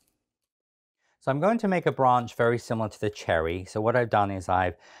these. So I'm going to make a branch very similar to the cherry. So what I've done is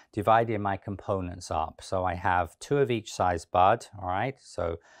I've divided my components up. So I have 2 of each size bud, all right?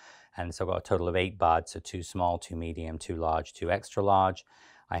 So I've got a total of 8 buds, so 2 small, 2 medium, 2 large, 2 extra large.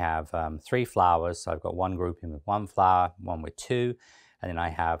 I have 3 flowers, so I've got 1 grouping with 1 flower, 1 with 2, and then I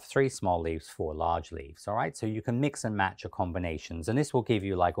have 3 small leaves, 4 large leaves, all right? So you can mix and match your combinations, and this will give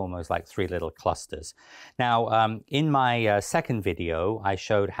you like almost like 3 little clusters. Now, in my second video, I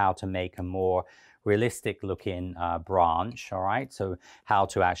showed how to make a more realistic looking branch, all right? So how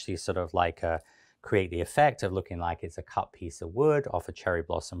to actually sort of like create the effect of looking like it's a cut piece of wood off a cherry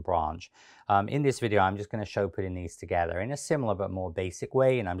blossom branch. In this video, I'm just going to show putting these together in a similar but more basic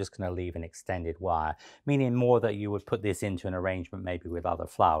way, and I'm just going to leave an extended wire, meaning more that you would put this into an arrangement maybe with other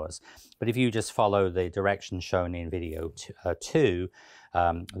flowers. But if you just follow the directions shown in video 2,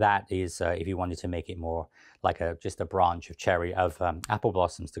 that is if you wanted to make it more like just a branch of apple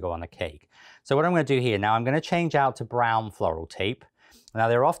blossoms to go on a cake. So what I'm going to do here now, I'm going to change out to brown floral tape. Now,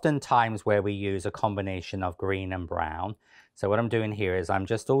 there are often times where we use a combination of green and brown. So what I'm doing here is I'm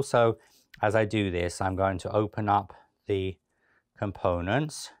just also, as I do this, I'm going to open up the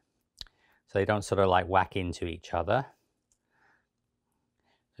components so they don't sort of like whack into each other.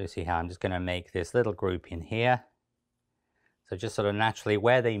 So you see how I'm just going to make this little group in here. So just sort of naturally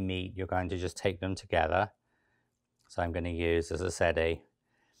where they meet, you're going to just take them together. So I'm going to use, as I said,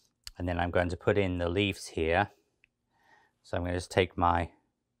 and then I'm going to put in the leaves here. So I'm going to just take my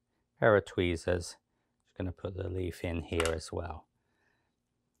pair of tweezers, just going to put the leaf in here as well.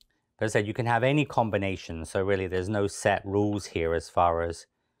 But as I said, you can have any combination, so really there's no set rules here as far as,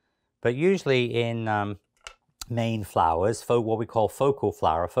 but usually in main flowers, what we call focal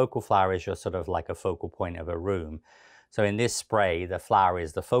flower is your sort of like a focal point of a room. So in this spray, the flower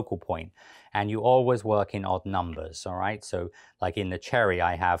is the focal point, and you always work in odd numbers, all right? So like in the cherry,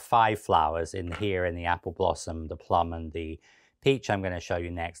 I have 5 flowers in here in the apple blossom, the plum, and the peach I'm going to show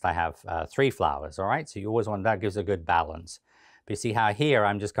you next, I have 3 flowers, all right? So you always want, that gives a good balance. But you see how here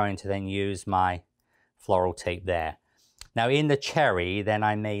I'm just going to then use my floral tape there. Now in the cherry, then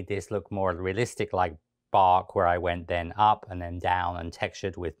I made this look more realistic like bark, where I went then up and then down and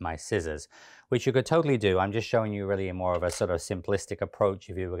textured with my scissors, which you could totally do. I'm just showing you really more of a sort of simplistic approach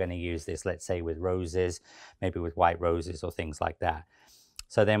if you were going to use this, let's say with roses, maybe with white roses or things like that.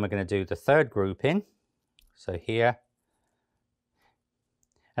 So then we're going to do the third grouping. So here,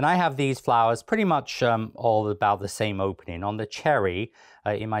 and I have these flowers pretty much all about the same opening. On the cherry,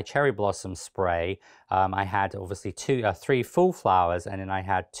 in my cherry blossom spray, I had obviously 3 full flowers, and then I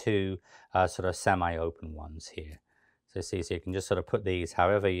had 2 sort of semi-open ones here. So see, so you can just sort of put these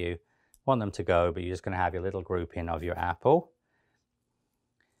however you want them to go, but you're just going to have your little grouping of your apple.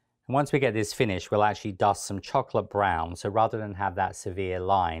 And once we get this finished, we'll actually dust some chocolate brown. So rather than have that severe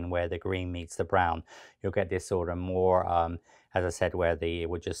line where the green meets the brown, you'll get this sort of more, as I said, where it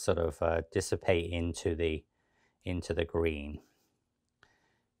would just sort of dissipate into the green.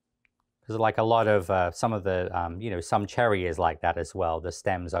 Because like a lot of some of the, you know, some cherry is like that as well. The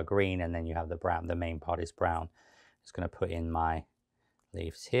stems are green and then you have the brown, the main part is brown. Just going to put in my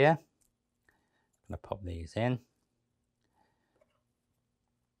leaves here. I'm going to pop these in.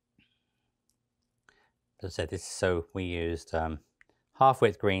 As I said, this, so we used half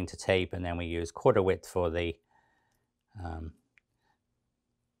width green to tape, and then we used quarter width for the,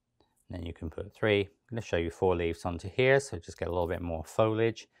 then you can put 3. I'm going to show you 4 leaves onto here, so just get a little bit more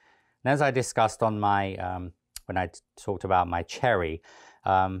foliage. And as I discussed on my, when I talked about my cherry,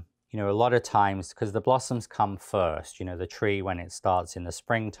 you know, a lot of times, because the blossoms come first, you know, the tree, when it starts in the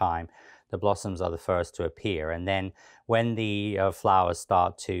springtime, the blossoms are the first to appear. And then when the flowers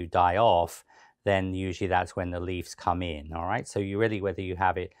start to die off, then usually that's when the leaves come in, all right? So you really, whether you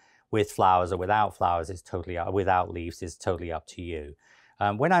have it with flowers or without flowers, is totally, without leaves, is totally up to you.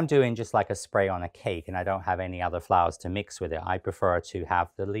 When I'm doing just like a spray on a cake and I don't have any other flowers to mix with it, I prefer to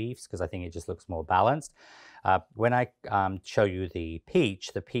have the leaves because I think it just looks more balanced. When I show you the peach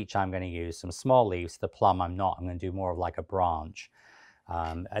I'm going to use some small leaves. The plum I'm not. I'm going to do more of like a branch,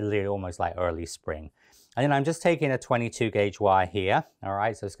 almost like early spring. And then I'm just taking a 22 gauge wire here. All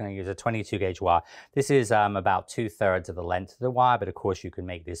right, so it's going to use a 22 gauge wire. This is about 2/3 of the length of the wire, but of course you can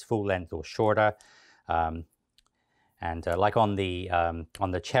make this full length or shorter. Like on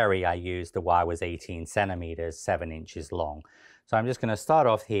the cherry, I used, the wire was 18 centimeters, 7 inches long. So I'm just going to start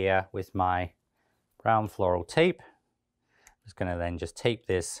off here with my brown floral tape. I'm just going to then just tape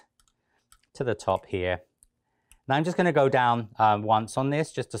this to the top here. Now I'm just going to go down once on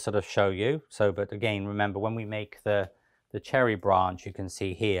this just to sort of show you. So, but again, remember when we make the cherry branch, you can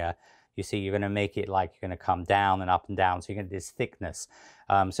see here, you see you're going to make it like you're going to come down and up and down. So you get this thickness.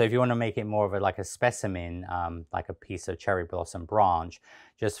 So if you want to make it more of like a specimen, like a piece of cherry blossom branch,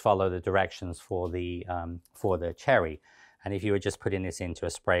 just follow the directions for the cherry. And if you were just putting this into a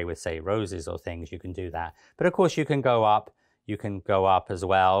spray with, say, roses or things, you can do that. But of course you can go up as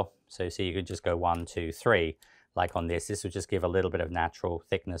well. So see, you could just go 1, 2, 3. Like on this would just give a little bit of natural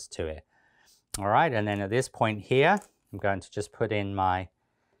thickness to it. All right, and then at this point here, I'm going to just put in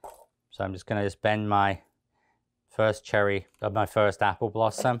so I'm just going to just bend my first my first apple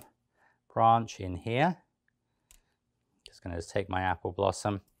blossom branch in here. Just going to take my apple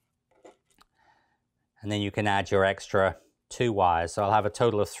blossom. And then you can add your extra 2 wires. So I'll have a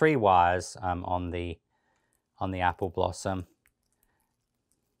total of 3 wires on the apple blossom.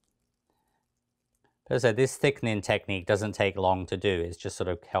 As I said, this thickening technique doesn't take long to do. It just sort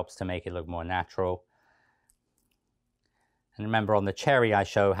of helps to make it look more natural. And remember on the cherry, I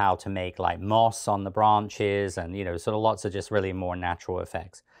show how to make like moss on the branches and, you know, sort of lots of just really more natural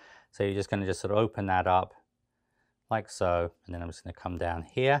effects. So you're just going to just sort of open that up like so. And then I'm just going to come down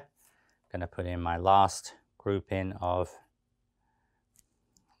here. I'm going to put in my last grouping of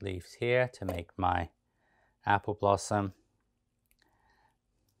leaves here to make my apple blossom.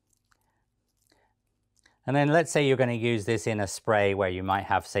 And then let's say you're going to use this in a spray where you might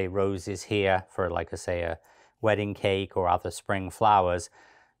have, say, roses here for like, say, a wedding cake or other spring flowers.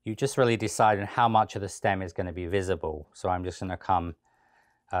 You just really decide on how much of the stem is going to be visible. So I'm just going to come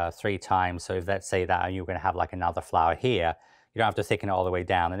 3 times. So if let's say that you're going to have like another flower here, you don't have to thicken it all the way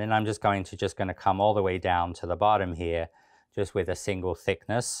down. And then I'm just going to come all the way down to the bottom here, just with a single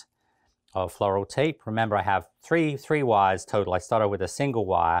thickness of floral tape. Remember, I have three wires total. I started with a single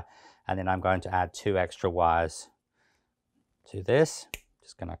wire, and then I'm going to add 2 extra wires to this.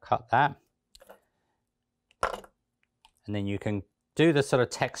 Just going to cut that. And then you can do the sort of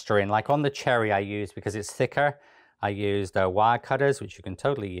texturing. Like on the cherry I used, because it's thicker, I used wire cutters, which you can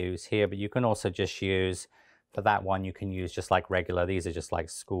totally use here, but you can also just use for that one, you can use just like regular, these are just like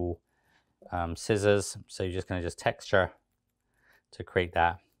school scissors. So you're just going to just texture to create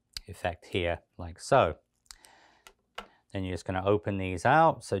that effect here, like so. Then you're just going to open these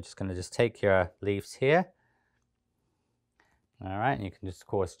out. So just going to just take your leaves here. All right, and you can just, of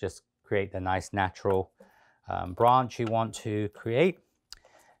course, just create the nice natural branch you want to create.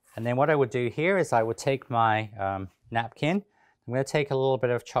 And then what I would do here is I would take my napkin. I'm going to take a little bit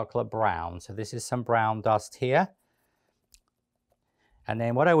of chocolate brown. So this is some brown dust here. And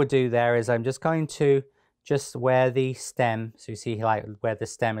then what I would do there is I'm just going to just where the stem, so you see like where the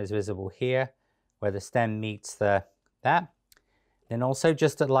stem is visible here, where the stem meets that. Then also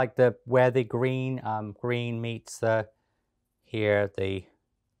just at like where the green meets the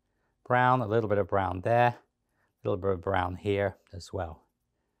brown, a little bit of brown there, a little bit of brown here as well.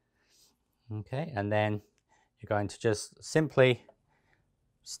 Okay, and then you're going to just simply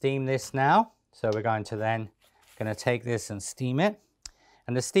steam this now. So we're going to take this and steam it.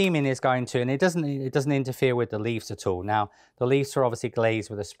 And the steaming is going to, and it doesn't interfere with the leaves at all. Now, the leaves are obviously glazed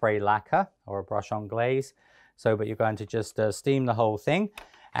with a spray lacquer or a brush-on glaze. So, but you're going to just steam the whole thing.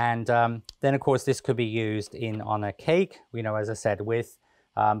 And then, of course, this could be used on a cake, you know, as I said,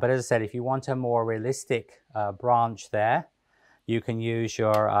 but as I said, if you want a more realistic branch there, you can use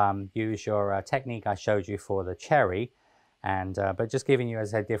your technique I showed you for the cherry. And but just giving you,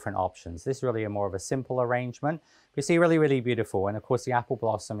 as I said, different options. This is really more of a simple arrangement. You see, really, really beautiful. And of course, the apple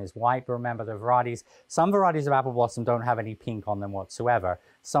blossom is white. But remember, some varieties of apple blossom don't have any pink on them whatsoever.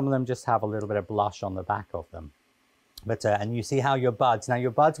 Some of them just have a little bit of blush on the back of them. But and you see how your buds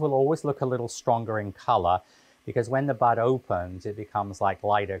will always look a little stronger in color, because when the bud opens, it becomes like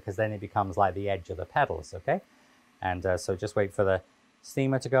lighter, because then it becomes like the edge of the petals. Okay, and so just wait for the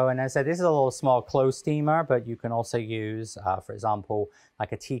steamer to go. And as I said, this is a little small closed steamer, but you can also use, for example,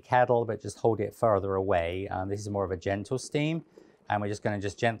 like a tea kettle, but just hold it further away. This is more of a gentle steam, and we're just going to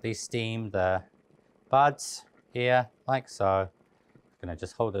just gently steam the buds here, like so. Going to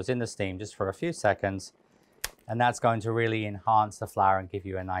just hold those in the steam just for a few seconds, and that's going to really enhance the flower and give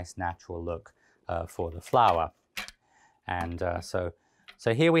you a nice natural look for the flower. And so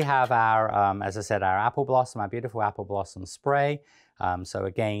here we have our, as I said, our apple blossom, our beautiful apple blossom spray. So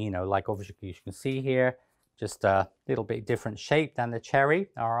again, you know, like obviously you can see here, just a little bit different shape than the cherry,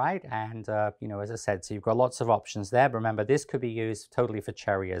 all right? And, you know, as I said, so you've got lots of options there. But remember, this could be used totally for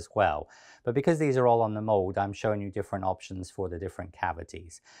cherry as well. But because these are all on the mold, I'm showing you different options for the different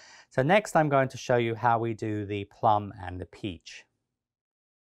cavities. So next, I'm going to show you how we do the plum and the peach.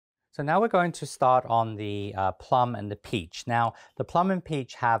 So now we're going to start on the plum and the peach. Now, the plum and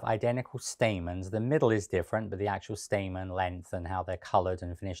peach have identical stamens. The middle is different, but the actual stamen length and how they're colored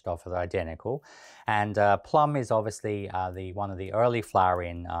and finished off are identical. And plum is obviously one of the early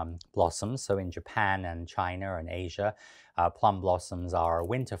flowering blossoms. So in Japan and China and Asia, plum blossoms are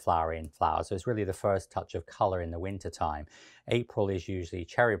winter flowering flowers. So it's really the first touch of color in the winter time. April is usually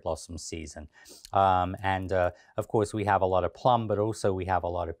cherry blossom season. Of course, we have a lot of plum, but also we have a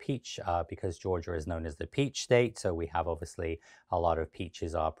lot of peach because Georgia is known as the peach state. So we have obviously a lot of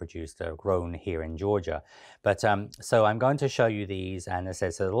peaches are produced, grown here in Georgia. But so I'm going to show you these, and as I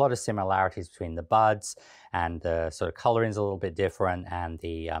said, so there's a lot of similarities between the buds, and the sort of coloring is a little bit different, and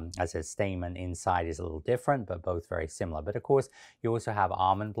the, as I said, stamen inside is a little different, but both very similar. But of course, you also have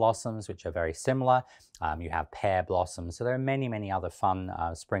almond blossoms, which are very similar. You have pear blossoms. So there are many, many other fun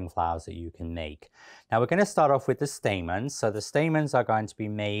spring flowers that you can make. Now we're going to start off with the stamens. So the stamens are going to be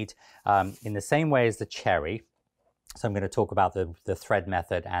made in the same way as the cherry. So I'm going to talk about the thread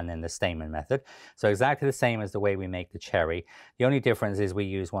method and then the stamen method. So exactly the same as the way we make the cherry. The only difference is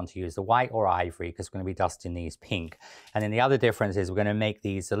we want to use the white or ivory because we're going to be dusting these pink. And then the other difference is we're going to make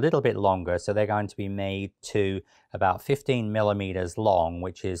these a little bit longer. So they're going to be made to about 15 millimeters long,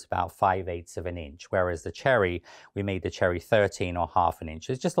 which is about 5/8 of an inch. Whereas the cherry, we made the cherry 13 or half an inch.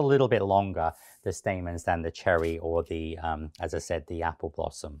 It's just a little bit longer, the stamens, than the cherry or the, as I said, the apple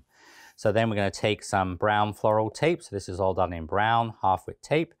blossom. So then we're going to take some brown floral tape. So this is all done in brown, half-width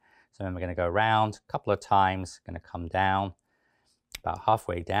tape. So then we're going to go around a couple of times, going to come down about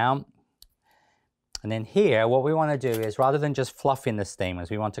halfway down. And then here, what we want to do is rather than just fluffing the stamens,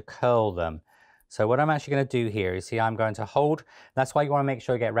 we want to curl them. So what I'm actually going to do here is, see, I'm going to hold. That's why you want to make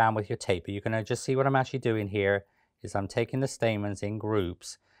sure you get around with your tape. But you're going to just see what I'm actually doing here is I'm taking the stamens in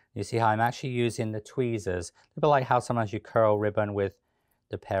groups. You see how I'm actually using the tweezers, a little bit like how sometimes you curl ribbon with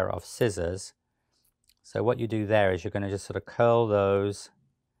the pair of scissors. So what you do there is you're going to just sort of curl those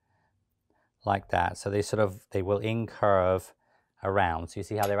like that. So they will incurve around. So you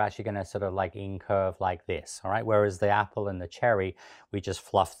see how they're actually going to sort of like incurve like this, all right? Whereas the apple and the cherry, we just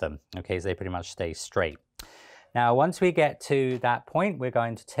fluff them, okay? So they pretty much stay straight. Now, once we get to that point, we're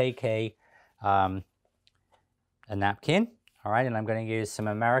going to take a napkin, all right, and I'm going to use some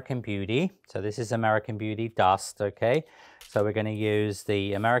American Beauty. So this is American Beauty dust, okay? So we're going to use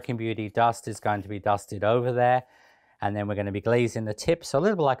the American Beauty dust is going to be dusted over there, and then we're going to be glazing the tips, a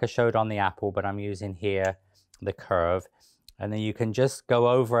little bit like I showed on the apple, but I'm using here the curve. And then you can just go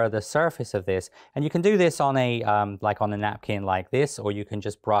over the surface of this, and you can do this on a like on a napkin like this, or you can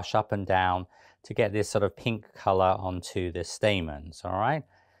just brush up and down to get this sort of pink color onto the stamens, all right?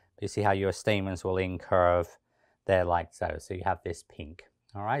 You see how your stamens will incurve there like so. So you have this pink,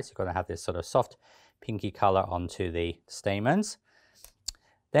 all right? So you're going to have this sort of soft pinky color onto the stamens.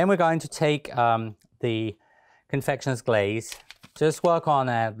 Then we're going to take the confectioner's glaze. Just work on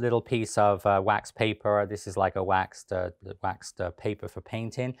a little piece of wax paper. This is like a waxed paper for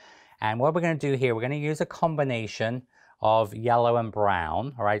painting. And what we're going to do here, we're going to use a combination of yellow and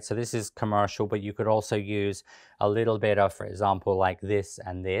brown, all right? So this is commercial, but you could also use a little bit of, for example, like this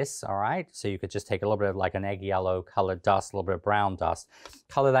and this, all right? So you could just take a little bit of like an egg yellow colored dust, a little bit of brown dust,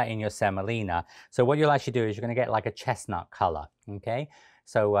 color that in your semolina. So what you'll actually do is you're going to get like a chestnut color, okay?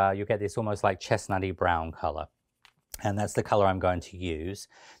 So you get this almost like chestnutty brown color. And that's the color I'm going to use.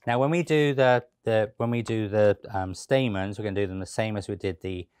 Now, when we do the stamens, we're going to do them the same as we did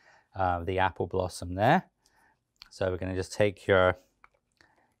the apple blossom there. So we're going to just take your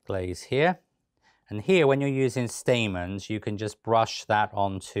glaze here. And here, when you're using stamens, you can just brush that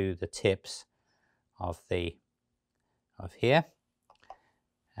onto the tips of here.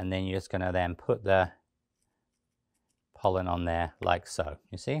 And then you're just going to then put the pollen on there like so.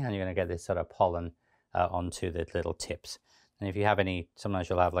 You see? And you're going to get this sort of pollen onto the little tips. And if you have any, sometimes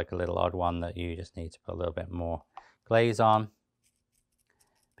you'll have like a little odd one that you just need to put a little bit more glaze on.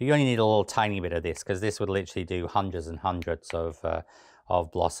 But you only need a little tiny bit of this, because this would literally do hundreds and hundreds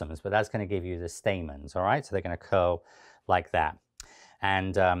of blossoms. But that's going to give you the stamens, all right? So they're going to curl like that.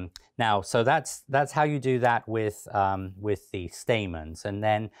 And now, so that's how you do that with the stamens. And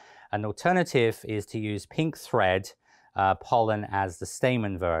then an alternative is to use pink thread pollen as the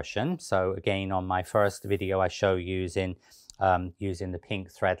stamen version. So again, on my first video, I show using the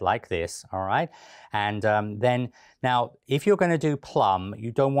pink thread like this, all right? And then now, if you're going to do plum,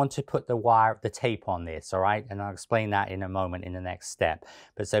 you don't want to put the tape on this, all right? And I'll explain that in a moment in the next step.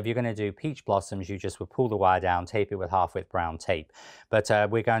 But so if you're going to do peach blossoms, you just would pull the wire down, tape it with half-width brown tape. But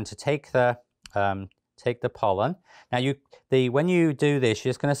we're going to take the pollen. Now, when you do this, you're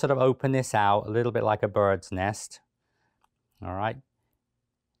just going to sort of open this out a little bit like a bird's nest. All right.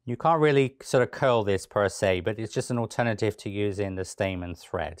 You can't really sort of curl this per se, but it's just an alternative to using the stamen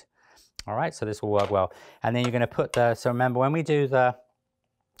thread. All right, so this will work well. And then you're going to put so remember when we do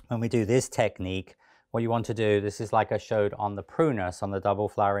this technique, what you want to do, this is like I showed on the prunus, on the double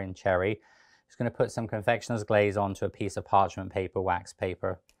flowering cherry. Just going to put some confectioner's glaze onto a piece of parchment paper, wax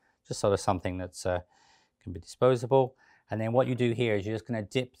paper, just sort of something that's can be disposable. And then what you do here is you're just going to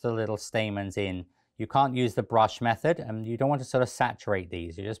dip the little stamens in. You can't use the brush method, and you don't want to sort of saturate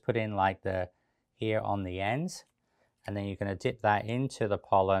these. You just put in like here on the ends, and then you're going to dip that into the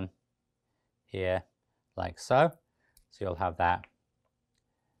pollen here like so. So you'll have that,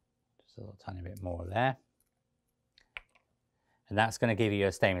 just a little tiny bit more there. And that's going to give you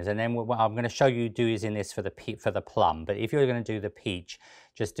your stamens. And then what I'm going to show you do is in this for the plum. But if you're going to do the peach,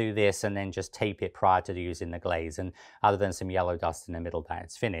 just do this and then just tape it prior to using the glaze. And other than some yellow dust in the middle, that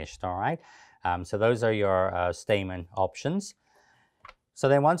it's finished, all right? So those are your stamen options. So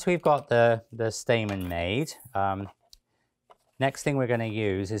then once we've got the stamen made, next thing we're going to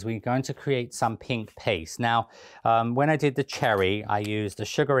use is we're going to create some pink paste. Now, when I did the cherry, I used a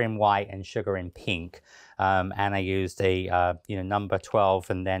sugar in white and sugar in pink. And I used a number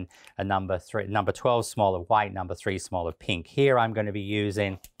 12 and then a number 12 small of white, number 3 small of pink. Here I'm going to be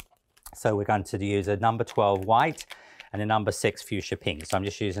using, so we're going to use a number 12 white and a number 6 fuchsia pink. So I'm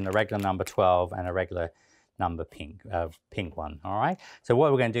just using a regular number 12 and a regular number pink one, all right? So what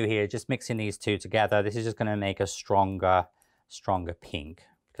we're going to do here is just mixing these two together. This is just going to make a stronger pink,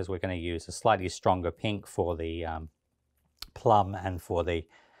 because we're going to use a slightly stronger pink for the plum and for the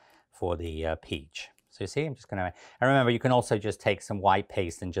peach. So you see, I'm just going to, and remember, you can also just take some white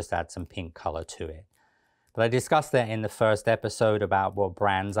paste and just add some pink color to it. But I discussed that in the first episode about what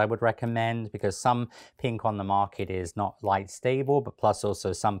brands I would recommend, because some pink on the market is not light stable, but plus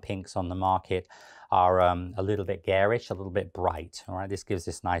also some pinks on the market are a little bit garish, a little bit bright. All right, this gives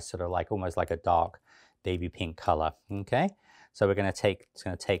this nice sort of like almost like a dark baby pink color. Okay, so we're going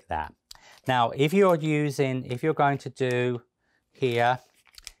to take that. Now, if you're going to do here,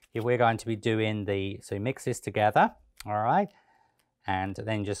 if we're going to be doing so mix this together, all right, and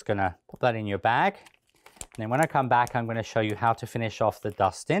then just going to put that in your bag. then when I come back, I'm going to show you how to finish off the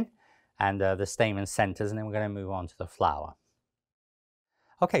dusting and the stamen centers, and then we're going to move on to the flower.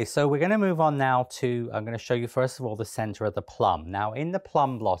 Okay, so we're going to move on now to, I'm going to show you first of all the center of the plum. Now in the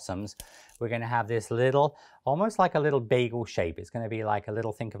plum blossoms, we're going to have this little, almost like a little bagel shape. It's going to be like a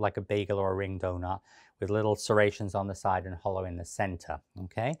little, think of like a bagel or a ring donut with little serrations on the side and hollow in the center.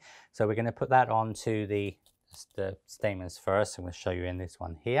 Okay, so we're going to put that onto the stamens first. I'm going to show you in this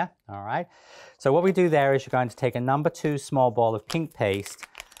one here. All right, so what we do there is you're going to take a #2 small ball of pink paste,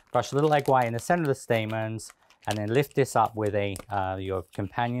 brush a little egg white in the center of the stamens, and then lift this up with your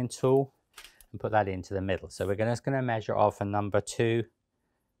companion tool and put that into the middle. So we're just going to measure off a #2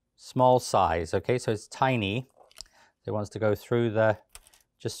 small size. Okay, so it's tiny. It wants to go through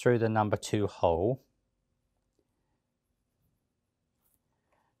just through the #2 hole.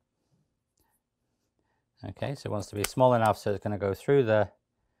 Okay, so it wants to be small enough so it's going to go through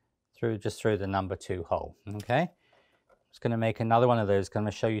just through the #2 hole. Okay, I'm just going to make another one of those. I'm going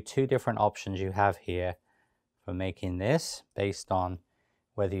to show you two different options you have here for making this, based on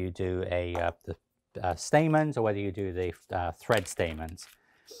whether you do the stamens or whether you do the thread stamens.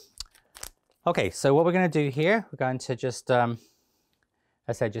 Okay, so what we're going to do here, we're going to just, as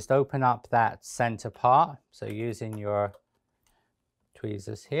I said, just open up that center part. So using your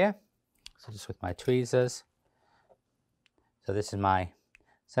tweezers here, so just with my tweezers. So this is my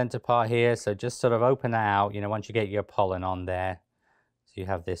center part here. So just sort of open that out, you know, once you get your pollen on there. So you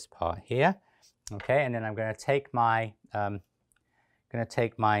have this part here. Okay, and then I'm going to take my egg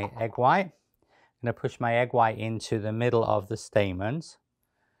white. I'm going to push my egg white into the middle of the stamens,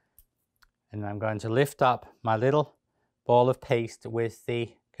 and I'm going to lift up my little ball of paste with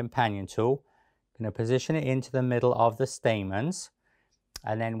the companion tool. I'm going to position it into the middle of the stamens,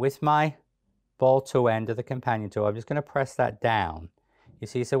 and then with my ball tool end of the companion tool, I'm just going to press that down. You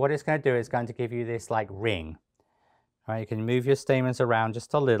see, so what it's going to do is going to give you this like ring. All right, you can move your stamens around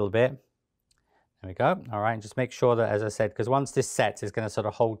just a little bit. There we go. All right, and just make sure that, as I said, because once this sets, it's going to sort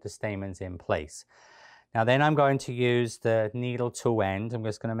of hold the stamens in place. Now then I'm going to use the needle tool end. I'm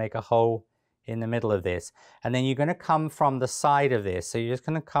just going to make a hole in the middle of this. And then you're going to come from the side of this. So you're just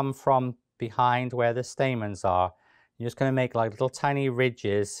going to come from behind where the stamens are. You're just going to make like little tiny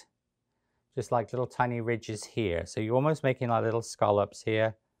ridges, just like little tiny ridges here. So you're almost making like little scallops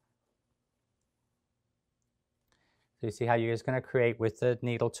here. So you see how you're just going to create with the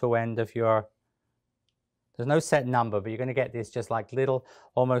needle tool end of your, there's no set number, but you're going to get this just like little,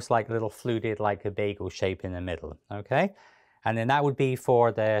 almost like little fluted, like a bagel shape in the middle, okay? And then that would be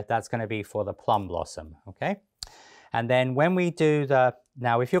for that's going to be for the plum blossom, okay? And then when we do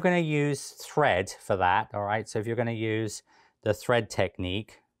now if you're going to use thread for that, all right, so if you're going to use the thread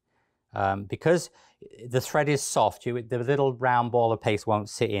technique, because the thread is soft, the little round ball of paste won't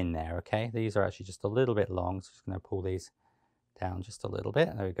sit in there, okay? These are actually just a little bit long, so I'm just going to pull these down just a little bit.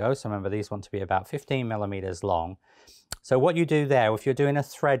 There we go. So remember, these want to be about 15 millimeters long. So what you do there, if you're doing a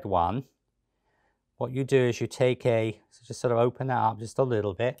thread one, what you do is you take so just sort of open that up just a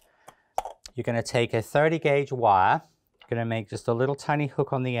little bit. You're going to take a 30 gauge wire. You're going to make just a little tiny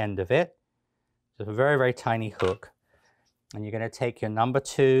hook on the end of it. Just a very, very tiny hook. And you're going to take your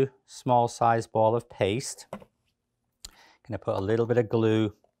 #2 small size ball of paste. You're going to put a little bit of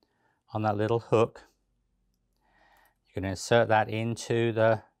glue on that little hook. You're going to insert that into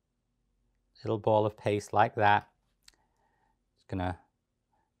the little ball of paste like that. Just going to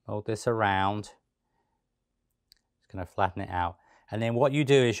mold this around. Just going to flatten it out. And then what you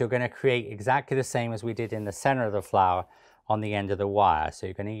do is you're going to create exactly the same as we did in the center of the flower on the end of the wire. So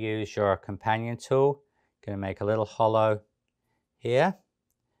you're going to use your companion tool. You're going to make a little hollow here.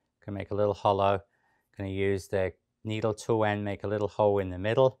 Going to make a little hollow. Going to use the needle tool end, make a little hole in the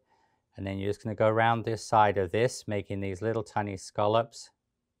middle. And then you're just going to go around this side of this, making these little tiny scallops.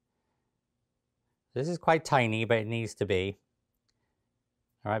 This is quite tiny, but it needs to be.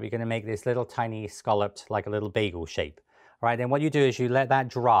 All right, we're going to make this little tiny scalloped, like a little bagel shape. All right, then what you do is you let that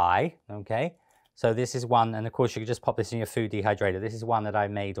dry, okay? So this is one, and of course you can just pop this in your food dehydrator. This is one that I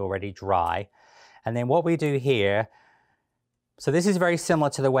made already dry. And then what we do here, so this is very similar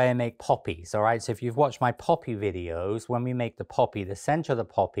to the way I make poppies, all right? So if you've watched my poppy videos, when we make the poppy, the center of the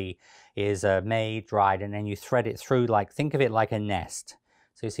poppy is made, dried, and then you thread it through, like, think of it like a nest.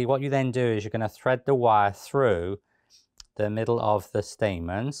 So you see what you then do is you're going to thread the wire through the middle of the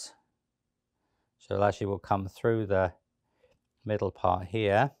stamens. So it actually will come through the middle part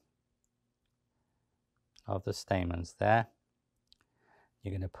here of the stamens there.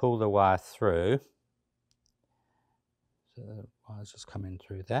 You're going to pull the wire through. So the wire's just coming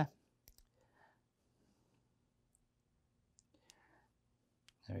through there.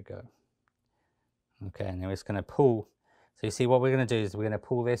 There we go. Okay, and then we're just going to pull. So you see what we're going to do is we're going to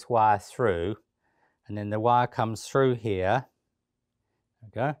pull this wire through, and then the wire comes through here. There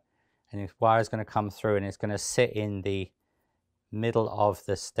we go. And this wire is going to come through and it's going to sit in the middle of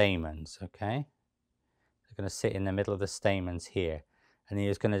the stamens, okay? It's going to sit in the middle of the stamens here. And then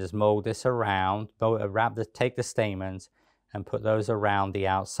you're just going to just mold this around, take the stamens and put those around the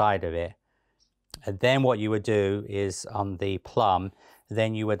outside of it. And then what you would do is on the plum,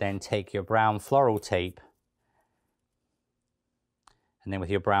 then you would then take your brown floral tape, and then with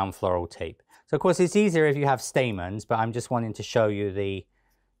your brown floral tape. So of course it's easier if you have stamens, but I'm just wanting to show you the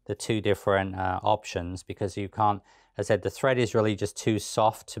two different options, because you can't, as I said, the thread is really just too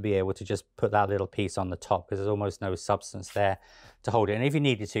soft to be able to just put that little piece on the top, because there's almost no substance there to hold it. And if you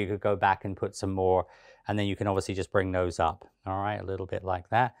needed to, you could go back and put some more, and then you can obviously just bring those up, all right, a little bit like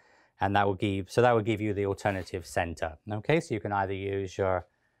that. And that will give you the alternative center. Okay, so you can either use your,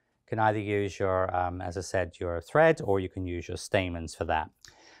 as I said, your thread, or you can use your stamens for that.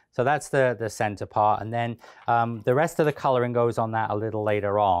 So that's the center part, and then the rest of the coloring goes on that a little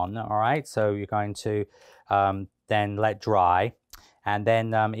later on. All right, so you're going to then let dry, and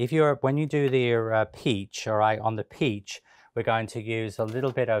then when you do the peach, all right, on the peach, we're going to use a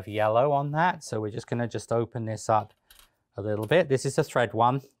little bit of yellow on that. So we're just going to just open this up a little bit. This is the thread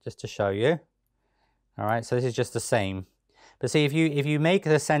one, just to show you. All right, so this is just the same. But see, if you make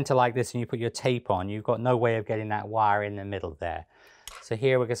the center like this and you put your tape on, you've got no way of getting that wire in the middle there. So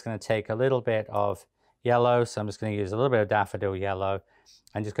here we're just going to take a little bit of yellow. So I'm just going to use a little bit of daffodil yellow.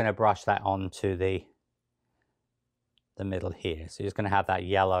 I'm just going to brush that onto the middle here. So you're just going to have that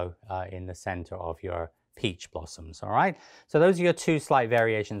yellow in the center of your peach blossoms. All right. So those are your two slight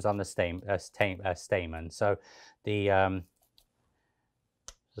variations on the stamen. So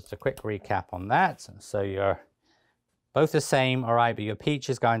just a quick recap on that. So you're both the same, all right, but your peach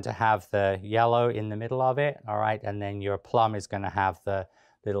is going to have the yellow in the middle of it, all right, and then your plum is going to have the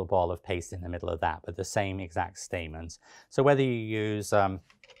little ball of paste in the middle of that, but the same exact stamens. So whether you use the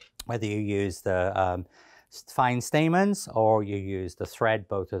fine stamens or you use the thread,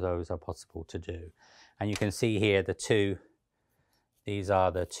 both of those are possible to do. And you can see here these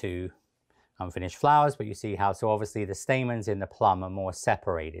are the two unfinished flowers, but you see how, so obviously the stamens in the plum are more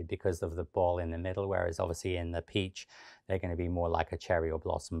separated because of the ball in the middle, whereas obviously in the peach, they're going to be more like a cherry or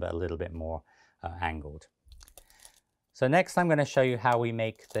blossom, but a little bit more angled. So next I'm going to show you how we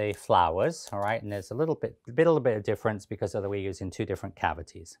make the flowers, all right, and there's a little bit of difference because we're using two different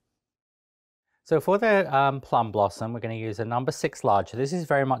cavities. So for the plum blossom, we're going to use a number 6 large. This is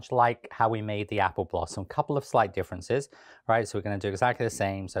very much like how we made the apple blossom. Couple of slight differences, right? So we're going to do exactly the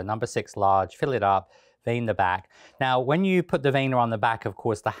same. So number 6 large, fill it up, vein the back. Now, when you put the veiner on the back, of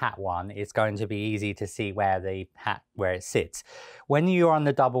course, the hat one, it's going to be easy to see where it sits. When you're on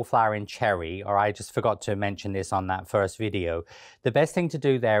the double flowering cherry, or I just forgot to mention this on that first video, the best thing to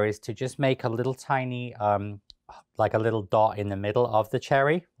do there is to just make a little tiny, like a little dot in the middle of the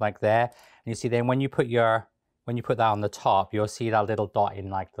cherry, like there. And you see then when you put that on the top, you'll see that little dot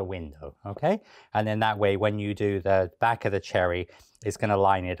in like the window, okay? And then that way, when you do the back of the cherry, it's going to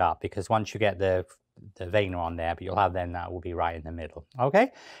line it up, because once you get the veiner on there, but you'll have then that will be right in the middle,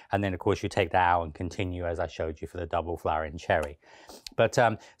 okay? And then of course you take that out and continue as I showed you for the double flowering cherry. But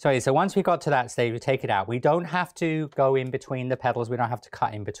so once we got to that stage, we take it out. We don't have to go in between the petals. We don't have to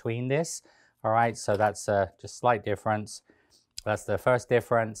cut in between this, all right? So that's just slight difference. That's the first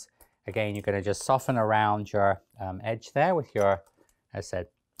difference. Again, you're going to just soften around your edge there with your, as I said,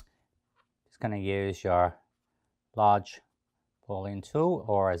 just going to use your large balling tool,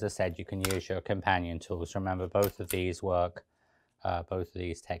 or as I said, you can use your companion tools. Remember, both of these work, both of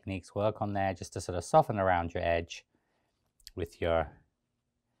these techniques work on there, just to sort of soften around your edge with your,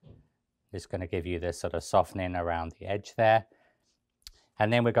 it's going to give you this sort of softening around the edge there.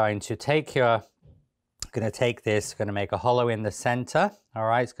 And then we're going to take your, going to take this, going to make a hollow in the center. All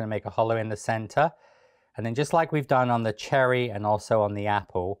right, it's going to make a hollow in the center. And then just like we've done on the cherry and also on the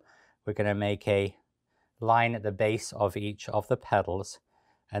apple, we're going to make a line at the base of each of the petals.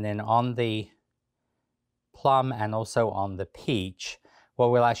 And then on the plum and also on the peach, what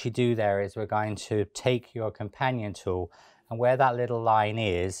we'll actually do there is we're going to take your companion tool, and where that little line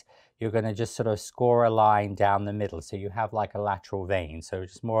is, you're going to just sort of score a line down the middle. So you have like a lateral vein. So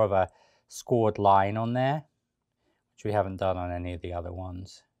just more of a scored line on there, which we haven't done on any of the other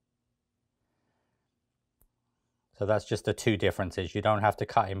ones. So that's just the two differences. You don't have to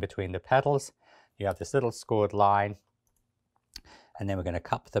cut in between the petals. You have this little scored line, and then we're going to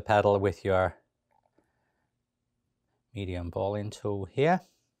cup the petal with your medium balling tool here.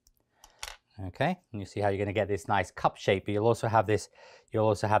 Okay, and you see how you're going to get this nice cup shape, but you'll also have this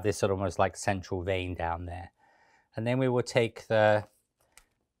sort of almost like central vein down there. And then we will take and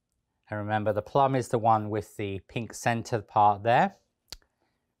remember the plum is the one with the pink center part there.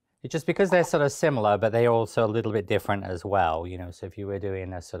 It's just because they're sort of similar, but they're also a little bit different as well, you know. So if you were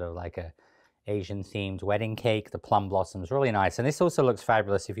doing a sort of like a Asian themed wedding cake, the plum blossom is really nice. And this also looks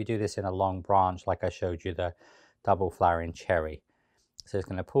fabulous if you do this in a long branch, like I showed you the double flowering cherry. So it's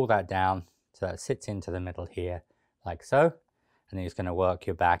going to pull that down so that sits into the middle here, like so. And then you're just going to work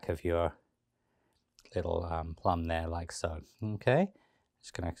your back of your little plum there, like so. Okay,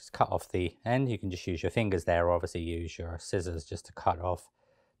 just going to cut off the end. You can just use your fingers there, or obviously use your scissors just to cut off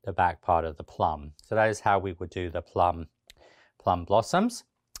the back part of the plum. So that is how we would do the plum blossoms.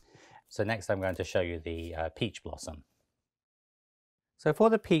 So next I'm going to show you the peach blossom. So for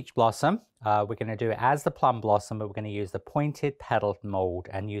the peach blossom, we're going to do it as the plum blossom, but we're going to use the pointed petal mold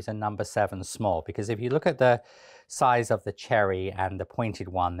and use a number 7 small, because if you look at the size of the cherry and the pointed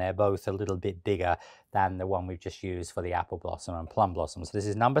one, they're both a little bit bigger than the one we've just used for the apple blossom and plum blossom. So this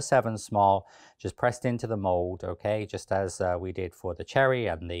is number 7 small, just pressed into the mold, okay, just as we did for the cherry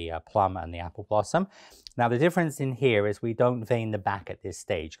and the plum and the apple blossom. Now the difference in here is we don't vein the back at this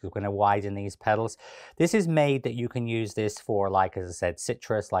stage because we're going to widen these petals. This is made that you can use this for, like, as I said,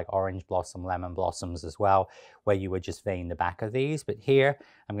 citrus, like orange blossom, lemon blossoms as well, where you would just vein the back of these. But here,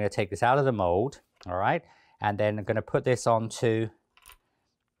 I'm going to take this out of the mold, all right? And then I'm going to put this onto,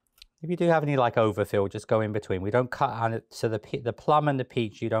 if you do have any like overfill, just go in between. We don't cut on it, so the plum and the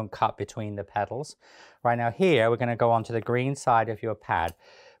peach, you don't cut between the petals. Right now here, we're going to go onto the green side of your pad.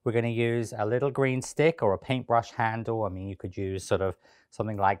 We're going to use a little green stick or a paintbrush handle. I mean, you could use sort of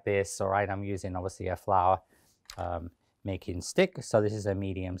something like this, all right? I'm using obviously a flower making stick. So this is a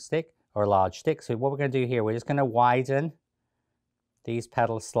medium stick or a large stick. So what we're going to do here, we're just going to widen these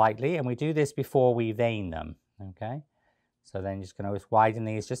petals slightly, and we do this before we vein them, okay? So then you're just going to widen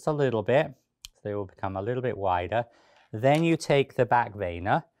these just a little bit, so they will become a little bit wider. Then you take the back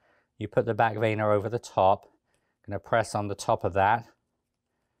veiner, you put the back veiner over the top, going to press on the top of that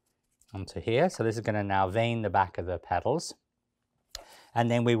onto here. So this is going to now vein the back of the petals. And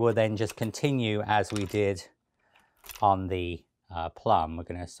then we will then just continue as we did on the plum. We're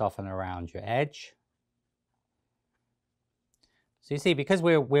going to soften around your edge. So you see, because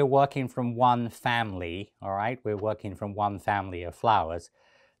we're working from one family, all right, we're working from one family of flowers,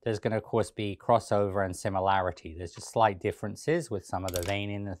 there's going to, of course, be crossover and similarity. There's just slight differences with some of the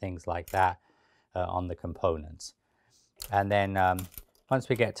veining and things like that on the components. And then once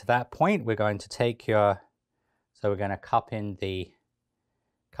we get to that point, we're going to take so we're going to cup in the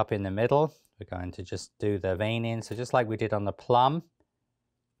middle. We're going to just do the veining. So just like we did on the plum.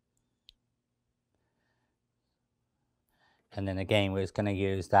 And then again, we're just going to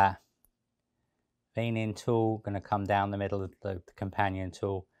use that veining tool, going to come down the middle of the companion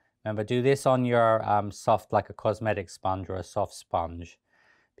tool. Remember, do this on your soft, like a cosmetic sponge or a soft sponge,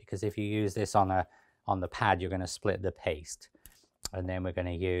 because if you use this on the pad, you're going to split the paste. And then we're going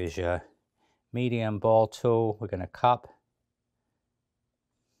to use your medium ball tool. We're going to cup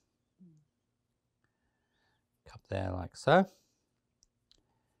there like so.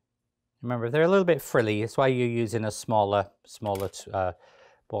 Remember, if they're a little bit frilly, that's why you're using a smaller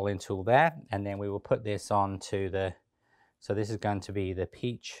balling tool there. And then we will put this onto so this is going to be the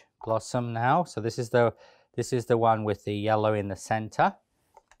peach blossom now. So this is the one with the yellow in the center,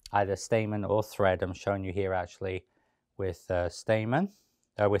 either stamen or thread. I'm showing you here actually with stamen,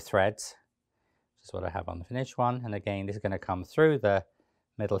 with threads. This is what I have on the finished one. And again, this is going to come through the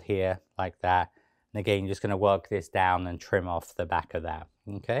middle here like that. And again, you're just going to work this down and trim off the back of that,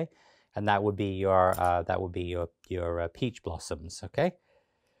 okay? And that would be your peach blossoms, okay?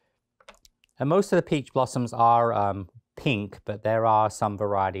 And most of the peach blossoms are pink, but there are some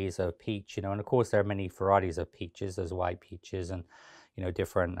varieties of peach, you know, and of course there are many varieties of peaches. There's white peaches and, you know,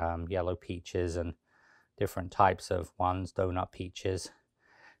 different yellow peaches and different types of ones, donut peaches.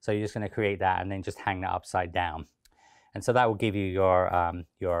 So you're just going to create that and then just hang that upside down. And so that will give you your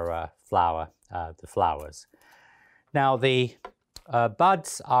the flowers. Now the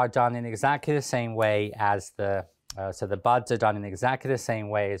buds are done in exactly the same way as so the buds are done in exactly the same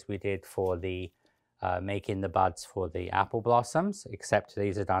way as we did for the making the buds for the apple blossoms, except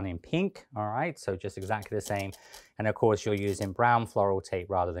these are done in pink, all right? So just exactly the same. And of course, you're using brown floral tape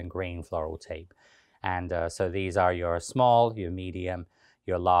rather than green floral tape. And so these are your small, your medium,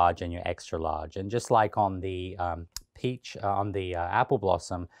 your large, and your extra large. And just like on the apple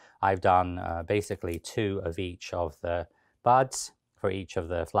blossom, I've done basically 2 of each of the buds for each of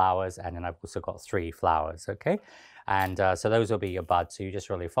the flowers, and then I've also got 3 flowers, okay? And so those will be your buds. So you just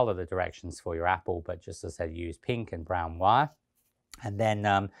really follow the directions for your apple, but just as I said, use pink and brown wire. And then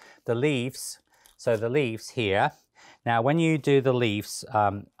the leaves, so the leaves here. Now, when you do the leaves,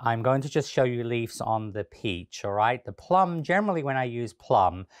 I'm going to just show you leaves on the peach, all right? The plum, generally when I use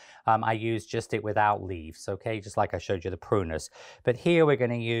plum, I use just it without leaves, okay? Just like I showed you the pruners. But here we're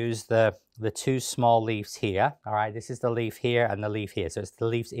going to use the 2 small leaves here, all right? This is the leaf here and the leaf here. So it's the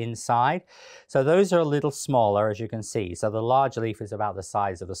leaves inside. So those are a little smaller, as you can see. So the large leaf is about the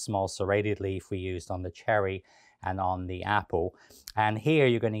size of the small serrated leaf we used on the cherry and on the apple. And here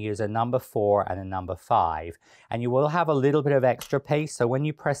you're going to use a number 4 and a number 5. And you will have a little bit of extra paste. So when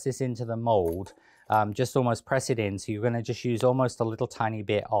you press this into the mold, just almost press it in. So you're going to just use almost a little tiny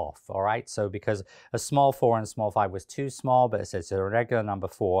bit off. All right. So because a small 4 and small 5 was too small, but it says a regular number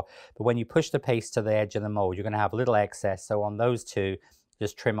 4. But when you push the paste to the edge of the mold, you're going to have a little excess. So on those 2,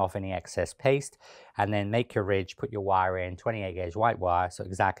 just trim off any excess paste and then make your ridge, put your wire in, 28 gauge white wire, so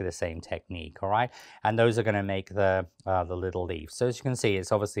exactly the same technique, all right? And those are gonna make the little leaves. So as you can see,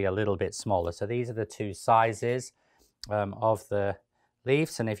 it's obviously a little bit smaller. So these are the 2 sizes of the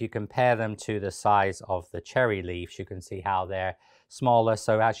leaves, and if you compare them to the size of the cherry leaves, you can see how they're smaller.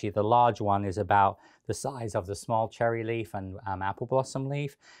 So actually the large one is about the size of the small cherry leaf and apple blossom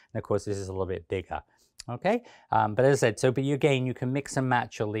leaf. And of course, this is a little bit bigger. Okay, but as I said, so but again, you can mix and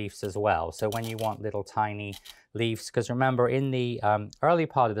match your leaves as well. So when you want little tiny leaves, because remember in the early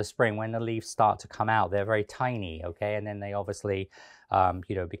part of the spring, when the leaves start to come out, they're very tiny, okay? And then they obviously,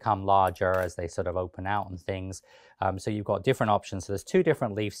 you know, become larger as they sort of open out and things. So you've got different options. So there's 2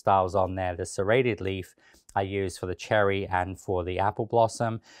 different leaf styles on there. The serrated leaf I use for the cherry and for the apple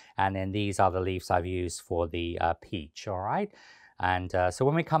blossom. And then these are the leaves I've used for the peach, all right? And so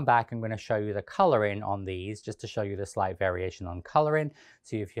when we come back, I'm going to show you the coloring on these, just to show you the slight variation on coloring.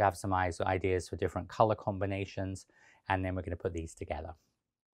 See if you have some ideas for different color combinations. And then we're going to put these together.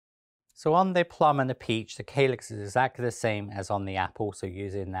 So on the plum and the peach, the calyx is exactly the same as on the apple. So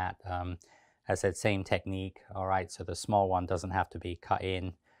using that, as I said, same technique. All right, so the small one doesn't have to be cut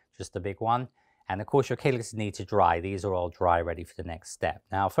in, just the big one. And of course, your calyxes need to dry. These are all dry, ready for the next step.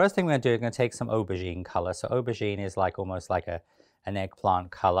 Now, first thing we're going to do, I'm going to take some aubergine color. So aubergine is like almost like an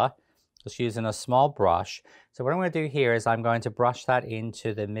eggplant color, just using a small brush. So what I'm going to do here is I'm going to brush that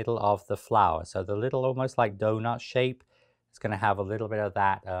into the middle of the flower. So the little almost like donut shape is going to have a little bit of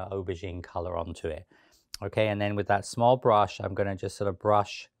that aubergine color onto it. Okay, and then with that small brush, I'm going to just sort of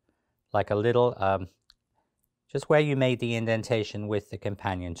brush like a little, just where you made the indentation with the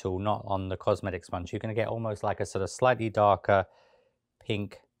companion tool, not on the cosmetic sponge. You're going to get almost like a sort of slightly darker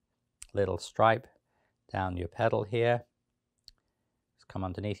pink little stripe down your petal here. Come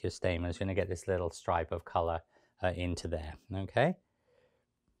underneath your stamen, is going to get this little stripe of color into there, okay?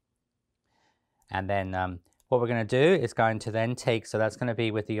 And then what we're going to do is going to then take, so that's going to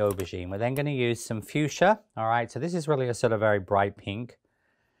be with the aubergine. We're then going to use some fuchsia, all right? So this is really a sort of very bright pink.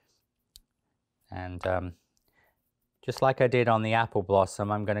 And just like I did on the apple blossom,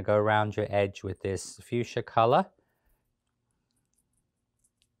 I'm going to go around your edge with this fuchsia color.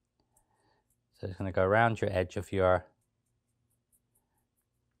 So it's going to go around your edge of your.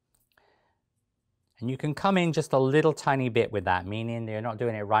 And you can come in just a little tiny bit with that, meaning you're not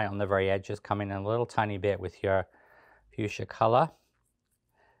doing it right on the very edge, just come in a little tiny bit with your fuchsia color.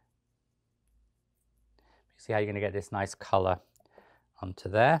 See how you're going to get this nice color onto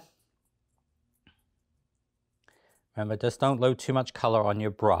there. Remember, just don't load too much color on your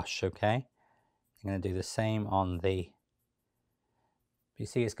brush, okay? I'm going to do the same on the. You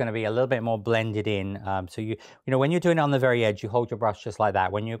see, it's going to be a little bit more blended in. So you know, when you're doing it on the very edge, you hold your brush just like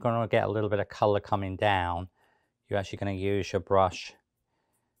that. When you're going to get a little bit of color coming down, you're actually going to use your brush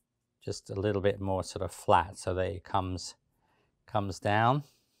just a little bit more sort of flat so that it comes down.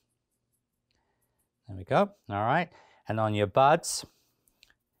 There we go. All right. And on your buds,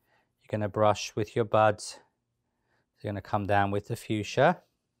 you're going to brush with your buds. So you're going to come down with the fuchsia,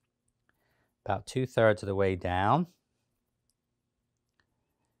 about 2/3 of the way down.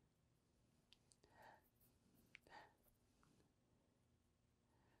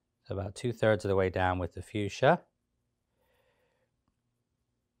 About 2/3 of the way down with the fuchsia.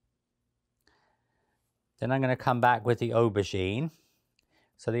 Then I'm going to come back with the aubergine.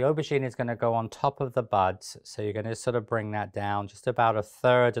 So the aubergine is going to go on top of the buds. So you're going to sort of bring that down just about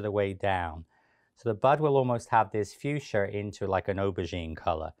 1/3 of the way down. So the bud will almost have this fuchsia into like an aubergine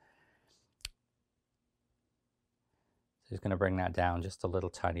color. So it's going to bring that down just a little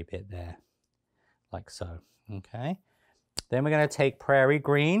tiny bit there, like so. Okay. Then we're going to take prairie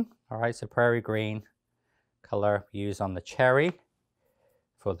green. All right, so prairie green color used on the cherry.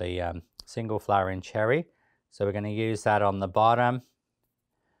 for the single flowering cherry. So we're going to use that on the bottom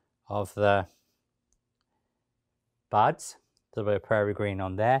of the buds, a little bit of prairie green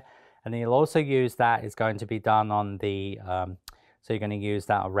on there. And then you'll also use that, is going to be done on the, so you're going to use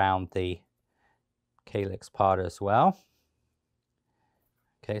that around the calyx part as well.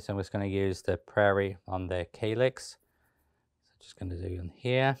 Okay, so I'm just going to use the prairie on the calyx. So just going to do in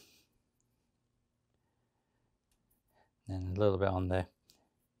here. And a little bit on the,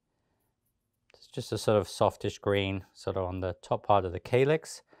 it's just a sort of softish green, sort of on the top part of the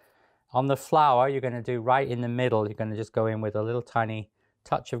calyx. On the flower, you're going to do right in the middle, you're going to just go in with a little tiny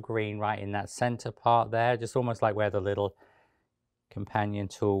touch of green right in that center part there, just almost like where the little companion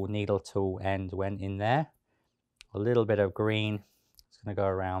tool, needle tool end went in there. A little bit of green. It's going to go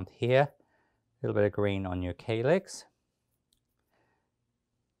around here. A little bit of green on your calyx.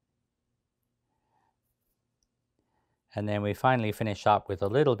 And then we finally finish up with a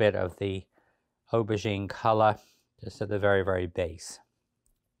little bit of the aubergine color just at the very, very base.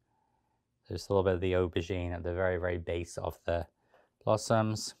 Just a little bit of the aubergine at the very, very base of the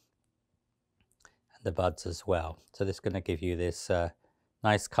blossoms and the buds as well. So this is going to give you this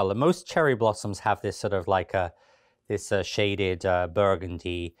nice color. Most cherry blossoms have this sort of like this shaded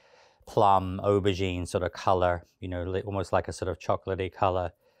burgundy, plum, aubergine sort of color, you know, almost like a sort of chocolatey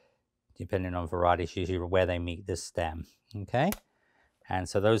color, depending on varieties, usually where they meet this stem. Okay, and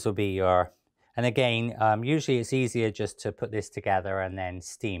so those will be your, and again, usually it's easier just to put this together and then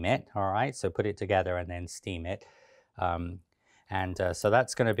steam it. All right, so put it together and then steam it. So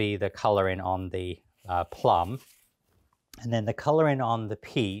that's going to be the coloring on the plum. And then the coloring on the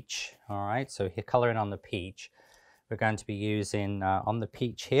peach. All right, so here, coloring on the peach, we're going to be using on the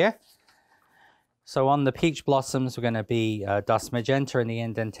peach here. So on the peach blossoms, we're going to be dust magenta in the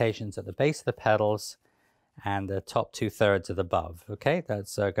indentations at the base of the petals and the top 2/3 of the above. Okay,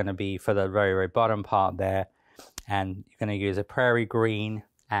 that's going to be for the very, very bottom part there. And you're going to use a prairie green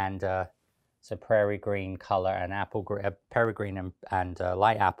and so prairie green color and apple prairie green and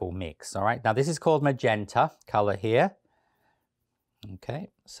light apple mix. All right, now this is called magenta color here. Okay,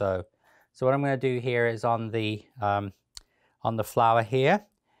 so what I'm going to do here is on the flower here,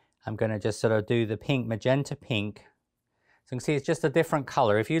 I'm going to just sort of do the pink, magenta pink. So you can see it's just a different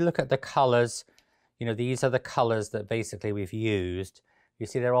color. If you look at the colors, you know, these are the colors that basically we've used. You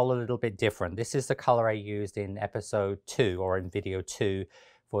see they're all a little bit different. This is the color I used in episode 2 or in video 2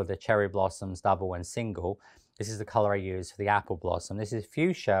 for the cherry blossoms double and single. This is the color I use for the apple blossom. This is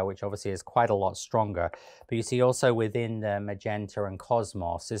fuchsia, which obviously is quite a lot stronger. But you see also within the magenta and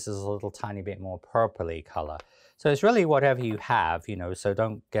cosmos, this is a little tiny bit more purpley color. So it's really whatever you have, you know, so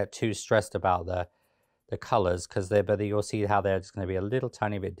don't get too stressed about the colors, because but you'll see how they're just going to be a little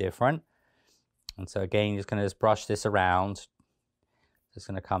tiny bit different. And so again, you're just going to just brush this around. It's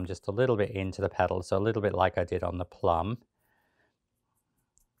going to come just a little bit into the petal, so a little bit like I did on the plum.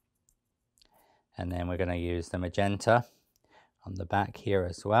 And then we're going to use the magenta on the back here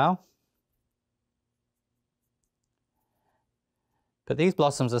as well. But these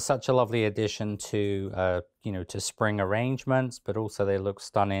blossoms are such a lovely addition to, you know, to spring arrangements, but also they look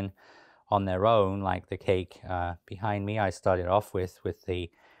stunning on their own, like the cake behind me. I started off with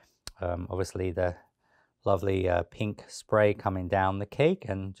the, obviously the lovely pink spray coming down the cake,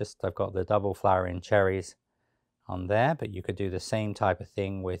 and just I've got the double flowering cherries on there, but you could do the same type of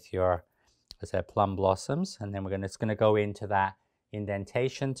thing with your, as their plum blossoms. And then it's going to go into that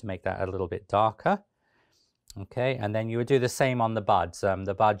indentation to make that a little bit darker. Okay, and then you would do the same on the buds.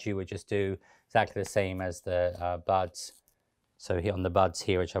 The buds you would just do exactly the same as the buds. So here on the buds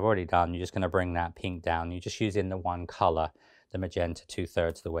here, which I've already done, you're just going to bring that pink down. You're just using the one color, the magenta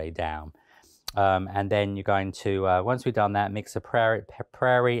 2/3 of the way down. And then you're going to, once we've done that, mix a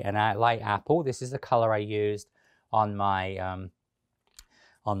prairie and a light apple. This is the color I used on my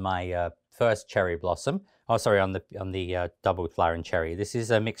first cherry blossom. Oh, sorry, on the double flowering cherry. This is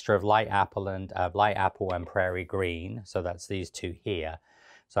a mixture of light apple and prairie green. So that's these two here.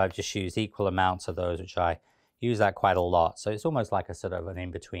 So I've just used equal amounts of those, which I use that quite a lot. So it's almost like a sort of an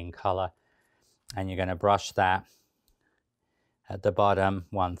in-between color. And you're going to brush that at the bottom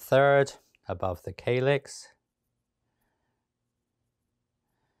 1/3 above the calyx.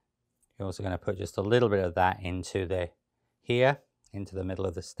 You're also going to put just a little bit of that into into the middle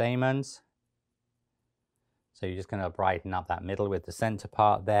of the stamens. So you're just going to brighten up that middle with the center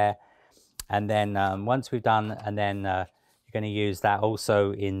part there. And then once we've done, and then you're going to use that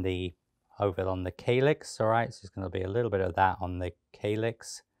also over on the calyx. All right, so there's going to be a little bit of that on the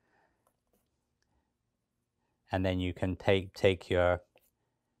calyx. And then you can take your,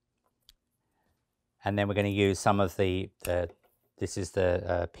 and then we're going to use some of the this is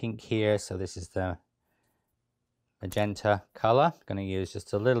the pink here, so this is the magenta color. I'm going to use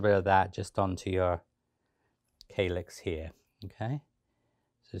just a little bit of that just onto your calyx here, okay?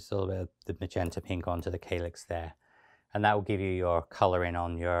 So just a little bit of the magenta pink onto the calyx there. And that will give you your coloring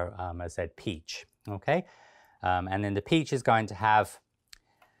on your, as I said, peach, okay? And then the peach is going to have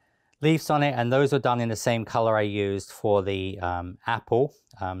leaves on it, and those are done in the same color I used for the apple.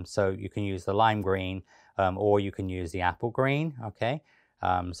 So you can use the lime green, or you can use the apple green, okay?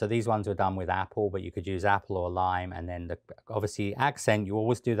 So these ones were done with apple, but you could use apple or lime, and then obviously accent, you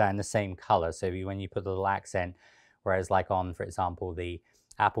always do that in the same color. So when you put the little accent, whereas like on, for example, the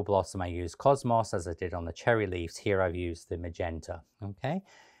apple blossom, I used Cosmos, as I did on the cherry leaves. Here I've used the magenta, okay?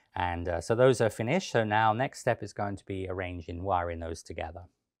 And so those are finished. So now next step is going to be arranging, wiring those together.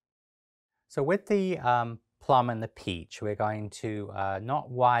 So with the plum and the peach, we're going to not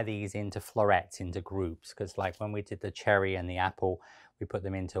wire these into florets, into groups, because like when we did the cherry and the apple, we put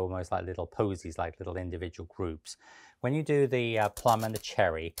them into almost like little posies, like little individual groups. When you do the plum and the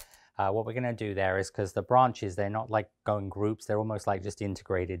cherry, what we're going to do there is, because the branches, they're not like going groups, they're almost like just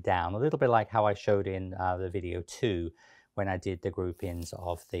integrated down, a little bit like how I showed in the video 2 when I did the groupings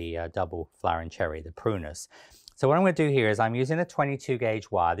of the double flowering cherry, the prunus. So what I'm going to do here is I'm using a 22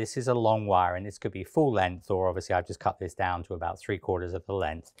 gauge wire. This is a long wire, and this could be full length, or obviously I've just cut this down to about 3/4 of the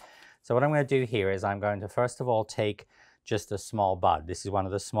length. So what I'm going to do here is I'm going to first of all take just a small bud. This is one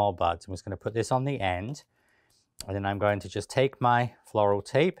of the small buds. I'm just going to put this on the end, and then I'm going to just take my floral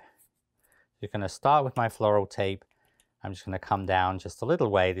tape. You're going to start with my floral tape. I'm just going to come down just a little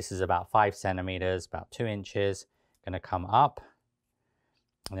way. This is about 5 centimeters, about 2 inches. Going to come up,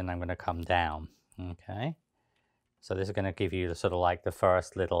 and then I'm going to come down, okay? So this is going to give you the sort of like the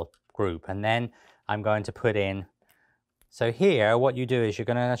first little group. And then I'm going to put in, so here what you do is you're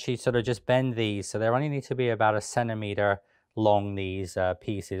going to actually sort of just bend these. So they only need to be about 1 centimeter long, these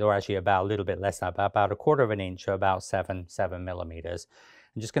pieces, or actually about a little bit less than about 1/4 of an inch, or about 7 millimeters.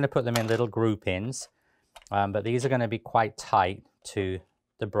 I'm just going to put them in little groupings, but these are going to be quite tight to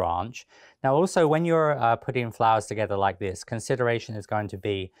the branch. Now also when you're putting flowers together like this, consideration is going to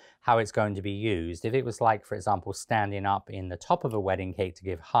be how it's going to be used. If it was like, for example, standing up in the top of a wedding cake to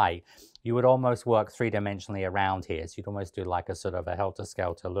give height, you would almost work 3-dimensionally around here. So you'd almost do like a sort of a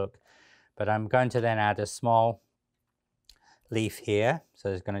helter-skelter look. But I'm going to then add a small leaf here. So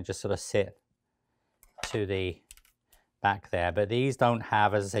it's going to just sort of sit to the back there. But these don't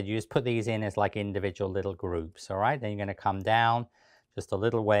have, as I said, you just put these in as like individual little groups, all right? Then you're going to come down just a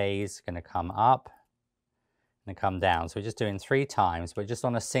little ways, going to come up and come down. So we're just doing 3 times, but just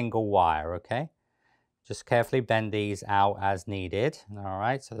on a single wire, okay? Just carefully bend these out as needed, all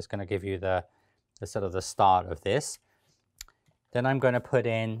right? So that's going to give you the sort of the start of this. Then I'm going to put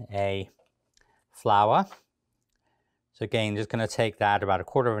in a flower. So again, just going to take that about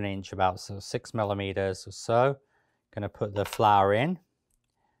 1/4 of an inch, about 6 millimeters or so. Going to put the flower in.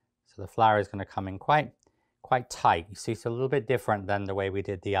 So the flower is going to come in quite tight. You see, it's a little bit different than the way we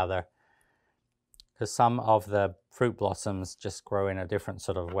did the other, because some of the fruit blossoms just grow in a different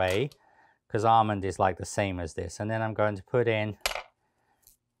sort of way, because almond is like the same as this. And then I'm going to put in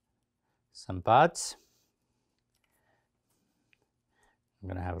some buds. I'm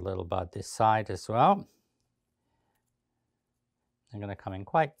going to have a little bud this side as well. I'm going to come in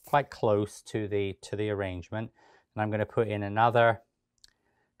quite close to the arrangement, and I'm going to put in another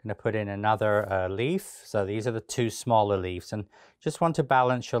leaf. So these are the 2 smaller leaves, and just want to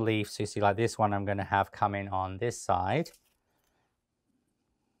balance your leaves. So you see, like this one, I'm going to have come in on this side.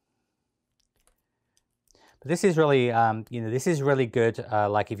 But this is really, you know, this is really good.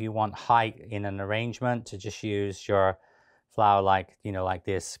 Like if you want height in an arrangement, to just use your flower like, you know, like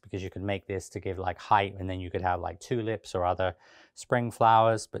this, because you can make this to give like height, and then you could have like tulips or other spring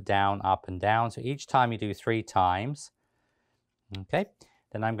flowers, but down, up, and down. So each time you do 3 times, okay.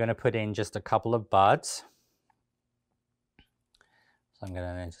 Then I'm going to put in just a couple of buds. So I'm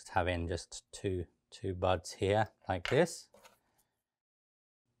going to just have in just two buds here, like this.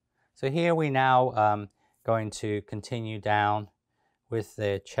 So here we now going to continue down with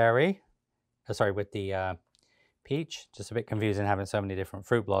the cherry, with the peach. Just a bit confusing having so many different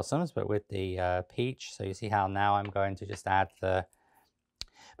fruit blossoms, but with the peach. So you see how now I'm going to just add the,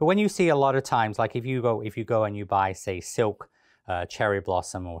 but when you see a lot of times, like if you go and you buy, say, silk cherry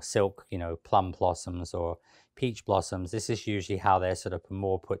blossom, or silk, you know, plum blossoms or peach blossoms, this is usually how they're sort of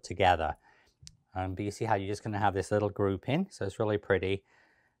more put together. But you see how you're just going to have this little grouping, so it's really pretty.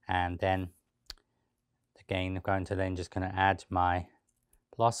 And then again, I'm going to then just going to add my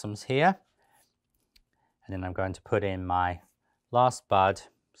blossoms here, and then I'm going to put in my last bud.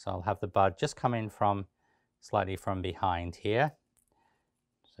 So I'll have the bud just come in from slightly from behind here,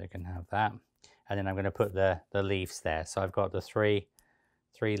 So you can have that. And then I'm going to put the leaves there. So I've got the three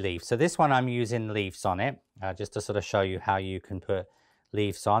leaves. So this one I'm using leaves on it, just to sort of show you how you can put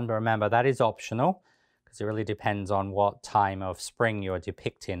leaves on. But remember, that is optional because it really depends on what time of spring you're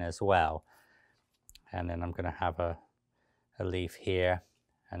depicting as well. And then I'm going to have a leaf here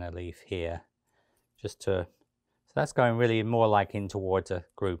and a leaf here, just to, so that's going really more like in towards a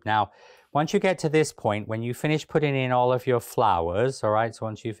group. Now, once you get to this point, when you finish putting in all of your flowers, all right, so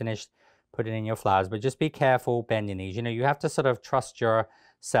once you finish putting in your flowers, but just be careful bending these. You know, you have to sort of trust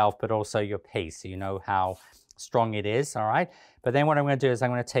yourself, but also your pace, so you know how strong it is, all right? But then what I'm going to do is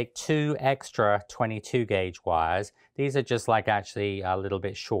I'm going to take 2 extra 22 gauge wires. These are just like actually a little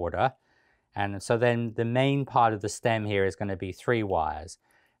bit shorter. And so then the main part of the stem here is going to be 3 wires.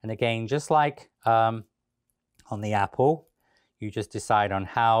 And again, just like on the apple, you just decide on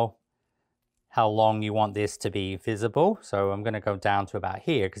how long you want this to be visible. So I'm going to go down to about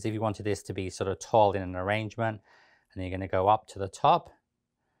here, because if you wanted this to be sort of tall in an arrangement, and you're going to go up to the top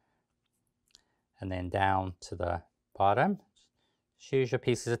and then down to the bottom. Just use your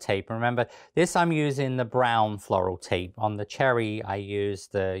pieces of tape. And remember, this I'm using the brown floral tape. On the cherry, I use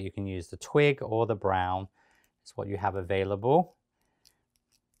you can use the twig or the brown. It's what you have available.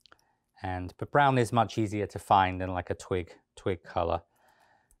 But brown is much easier to find than like a twig color.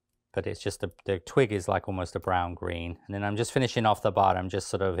 But it's just the twig is like almost a brown green. And then I'm just finishing off the bottom, just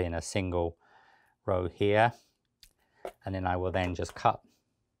sort of in a single row here. And then I will then just cut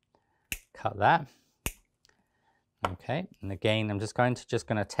that. Okay, and again, I'm just going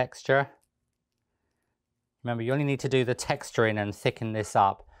to texture. Remember, you only need to do the texturing and thicken this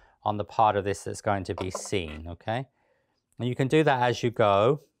up on the part of this that's going to be seen, okay? And you can do that as you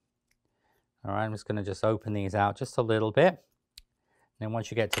go. All right, I'm just going to open these out just a little bit. And then once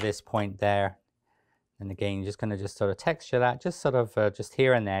you get to this point there, and again, you're just going to sort of texture that, just sort of just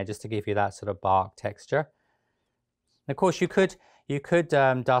here and there, just to give you that sort of bark texture. And of course, you could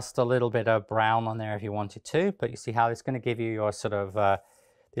dust a little bit of brown on there if you wanted to, but you see how it's going to give you your sort of,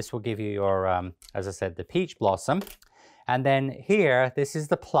 this will give you your, as I said, the peach blossom. And then here, this is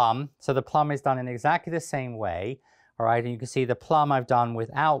the plum. So the plum is done in exactly the same way. All right, and you can see the plum I've done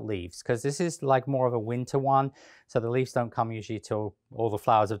without leaves, because this is like more of a winter one. So the leaves don't come usually till all the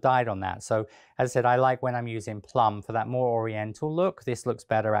flowers have died on that. So as I said, I like when I'm using plum for that more oriental look. This looks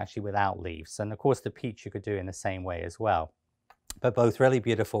better actually without leaves. And of course the peach you could do in the same way as well. But both really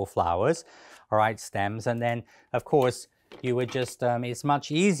beautiful flowers, all right, stems. And then of course you would just, it's much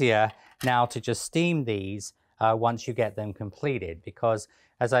easier now to just steam these once you get them completed, because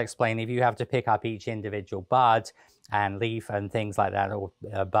as I explained, if you have to pick up each individual bud and leaf and things like that, or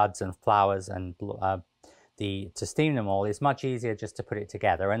buds and flowers and to steam them all, it's much easier just to put it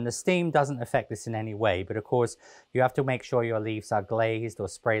together. And the steam doesn't affect this in any way, but of course you have to make sure your leaves are glazed or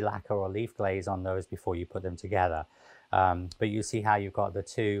spray lacquer or leaf glaze on those before you put them together. But you see how you've got the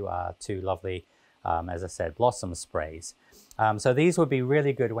two lovely, as I said, blossom sprays. So these would be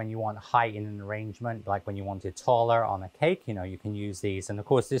really good when you want height in an arrangement, like when you want it taller on a cake, you know, you can use these. And of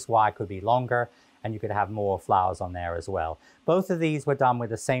course this wire could be longer and you could have more flowers on there as well. Both of these were done with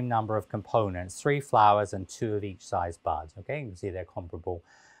the same number of components, 3 flowers and 2 of each size buds. Okay, you can see they're comparable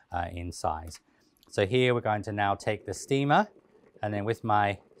in size. So here we're going to now take the steamer, and then with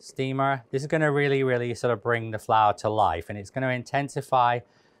my steamer, this is going to really sort of bring the flower to life, and it's going to intensify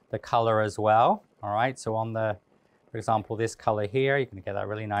the color as well. All right, so on the, for example, this color here, you're going to get that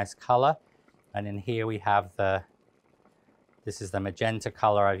really nice color. And then here we have this is the magenta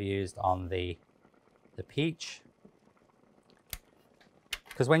color I've used on the peach.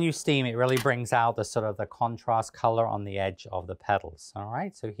 Because when you steam, it really brings out the sort of the contrast color on the edge of the petals. All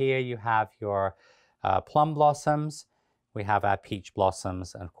right, so here you have your plum blossoms, we have our peach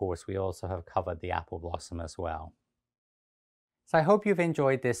blossoms, and of course we also have covered the apple blossom as well. So I hope you've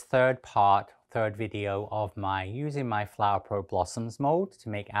enjoyed this third video of using my Flower Pro Blossoms mold to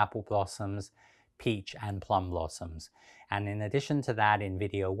make apple blossoms, peach and plum blossoms. And in addition to that, in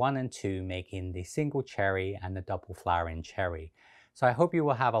video 1 and 2, making the single cherry and the double flowering cherry. So I hope you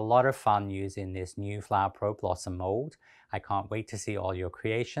will have a lot of fun using this new Flower Pro Blossom mold. I can't wait to see all your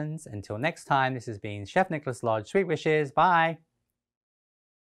creations. Until next time, this has been Chef Nicholas Lodge. Sweet wishes. Bye.